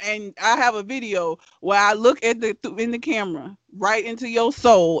have a video where I look at in the camera right into your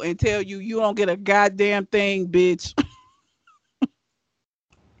soul and tell you you don't get a goddamn thing, bitch.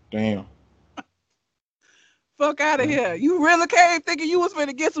 Damn. Fuck out of here. You really came thinking you was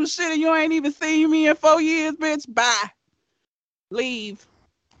finna get some shit and you ain't even seen me in 4 years, bitch. Bye. Leave.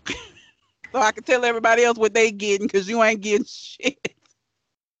 So I can tell everybody else what they getting because you ain't getting shit.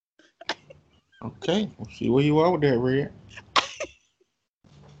 Okay. We'll see where you are with that, Red.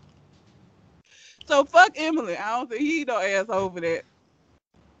 So fuck Emily. I don't think he don't ass over that.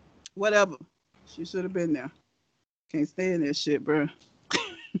 Whatever. She should have been there. Can't stand that shit, bro.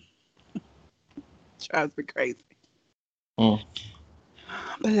 Drives me crazy. But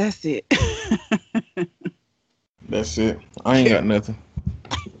that's it. That's it. I ain't got nothing.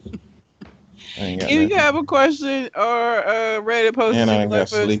 If you have a question or Reddit post, and I got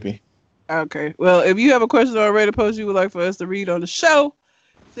sleepy. Okay. Well, if you have a question or a Reddit post you would like for us to read on the show,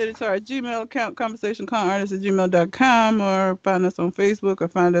 send it to our Gmail account, conversationconartist@gmail.com, or find us on Facebook or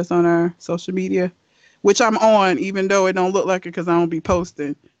find us on our social media, which I'm on, even though it don't look like it because I don't be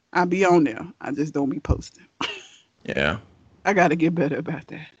posting. I be on there. I just don't be posting. Yeah. I got to get better about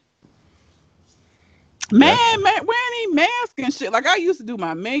that. Man, wearing these masks and shit. Like I used to do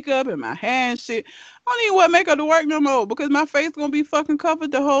my makeup and my hair and shit. I don't even wear makeup to work no more because my face gonna be fucking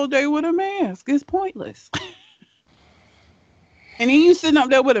covered the whole day with a mask. It's pointless. And then you sitting up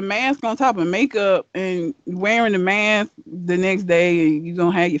there with a mask on top of makeup and wearing the mask the next day, and you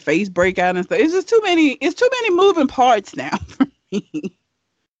gonna have your face break out and stuff. It's just too many. It's too many moving parts now for me.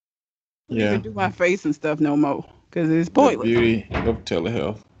 Yeah. I can't do my face and stuff no more because it's pointless. The beauty of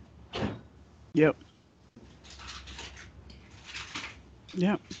telehealth. Yep.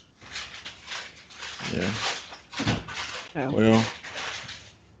 Yep. Yeah. Yeah. Well,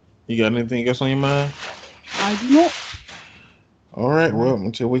 you got anything else on your mind? I do not. All right. Well,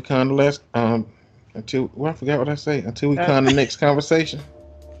 until we kind of I forgot what I say. Until we kind of next conversation.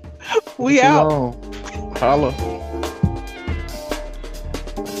 We out. Holla.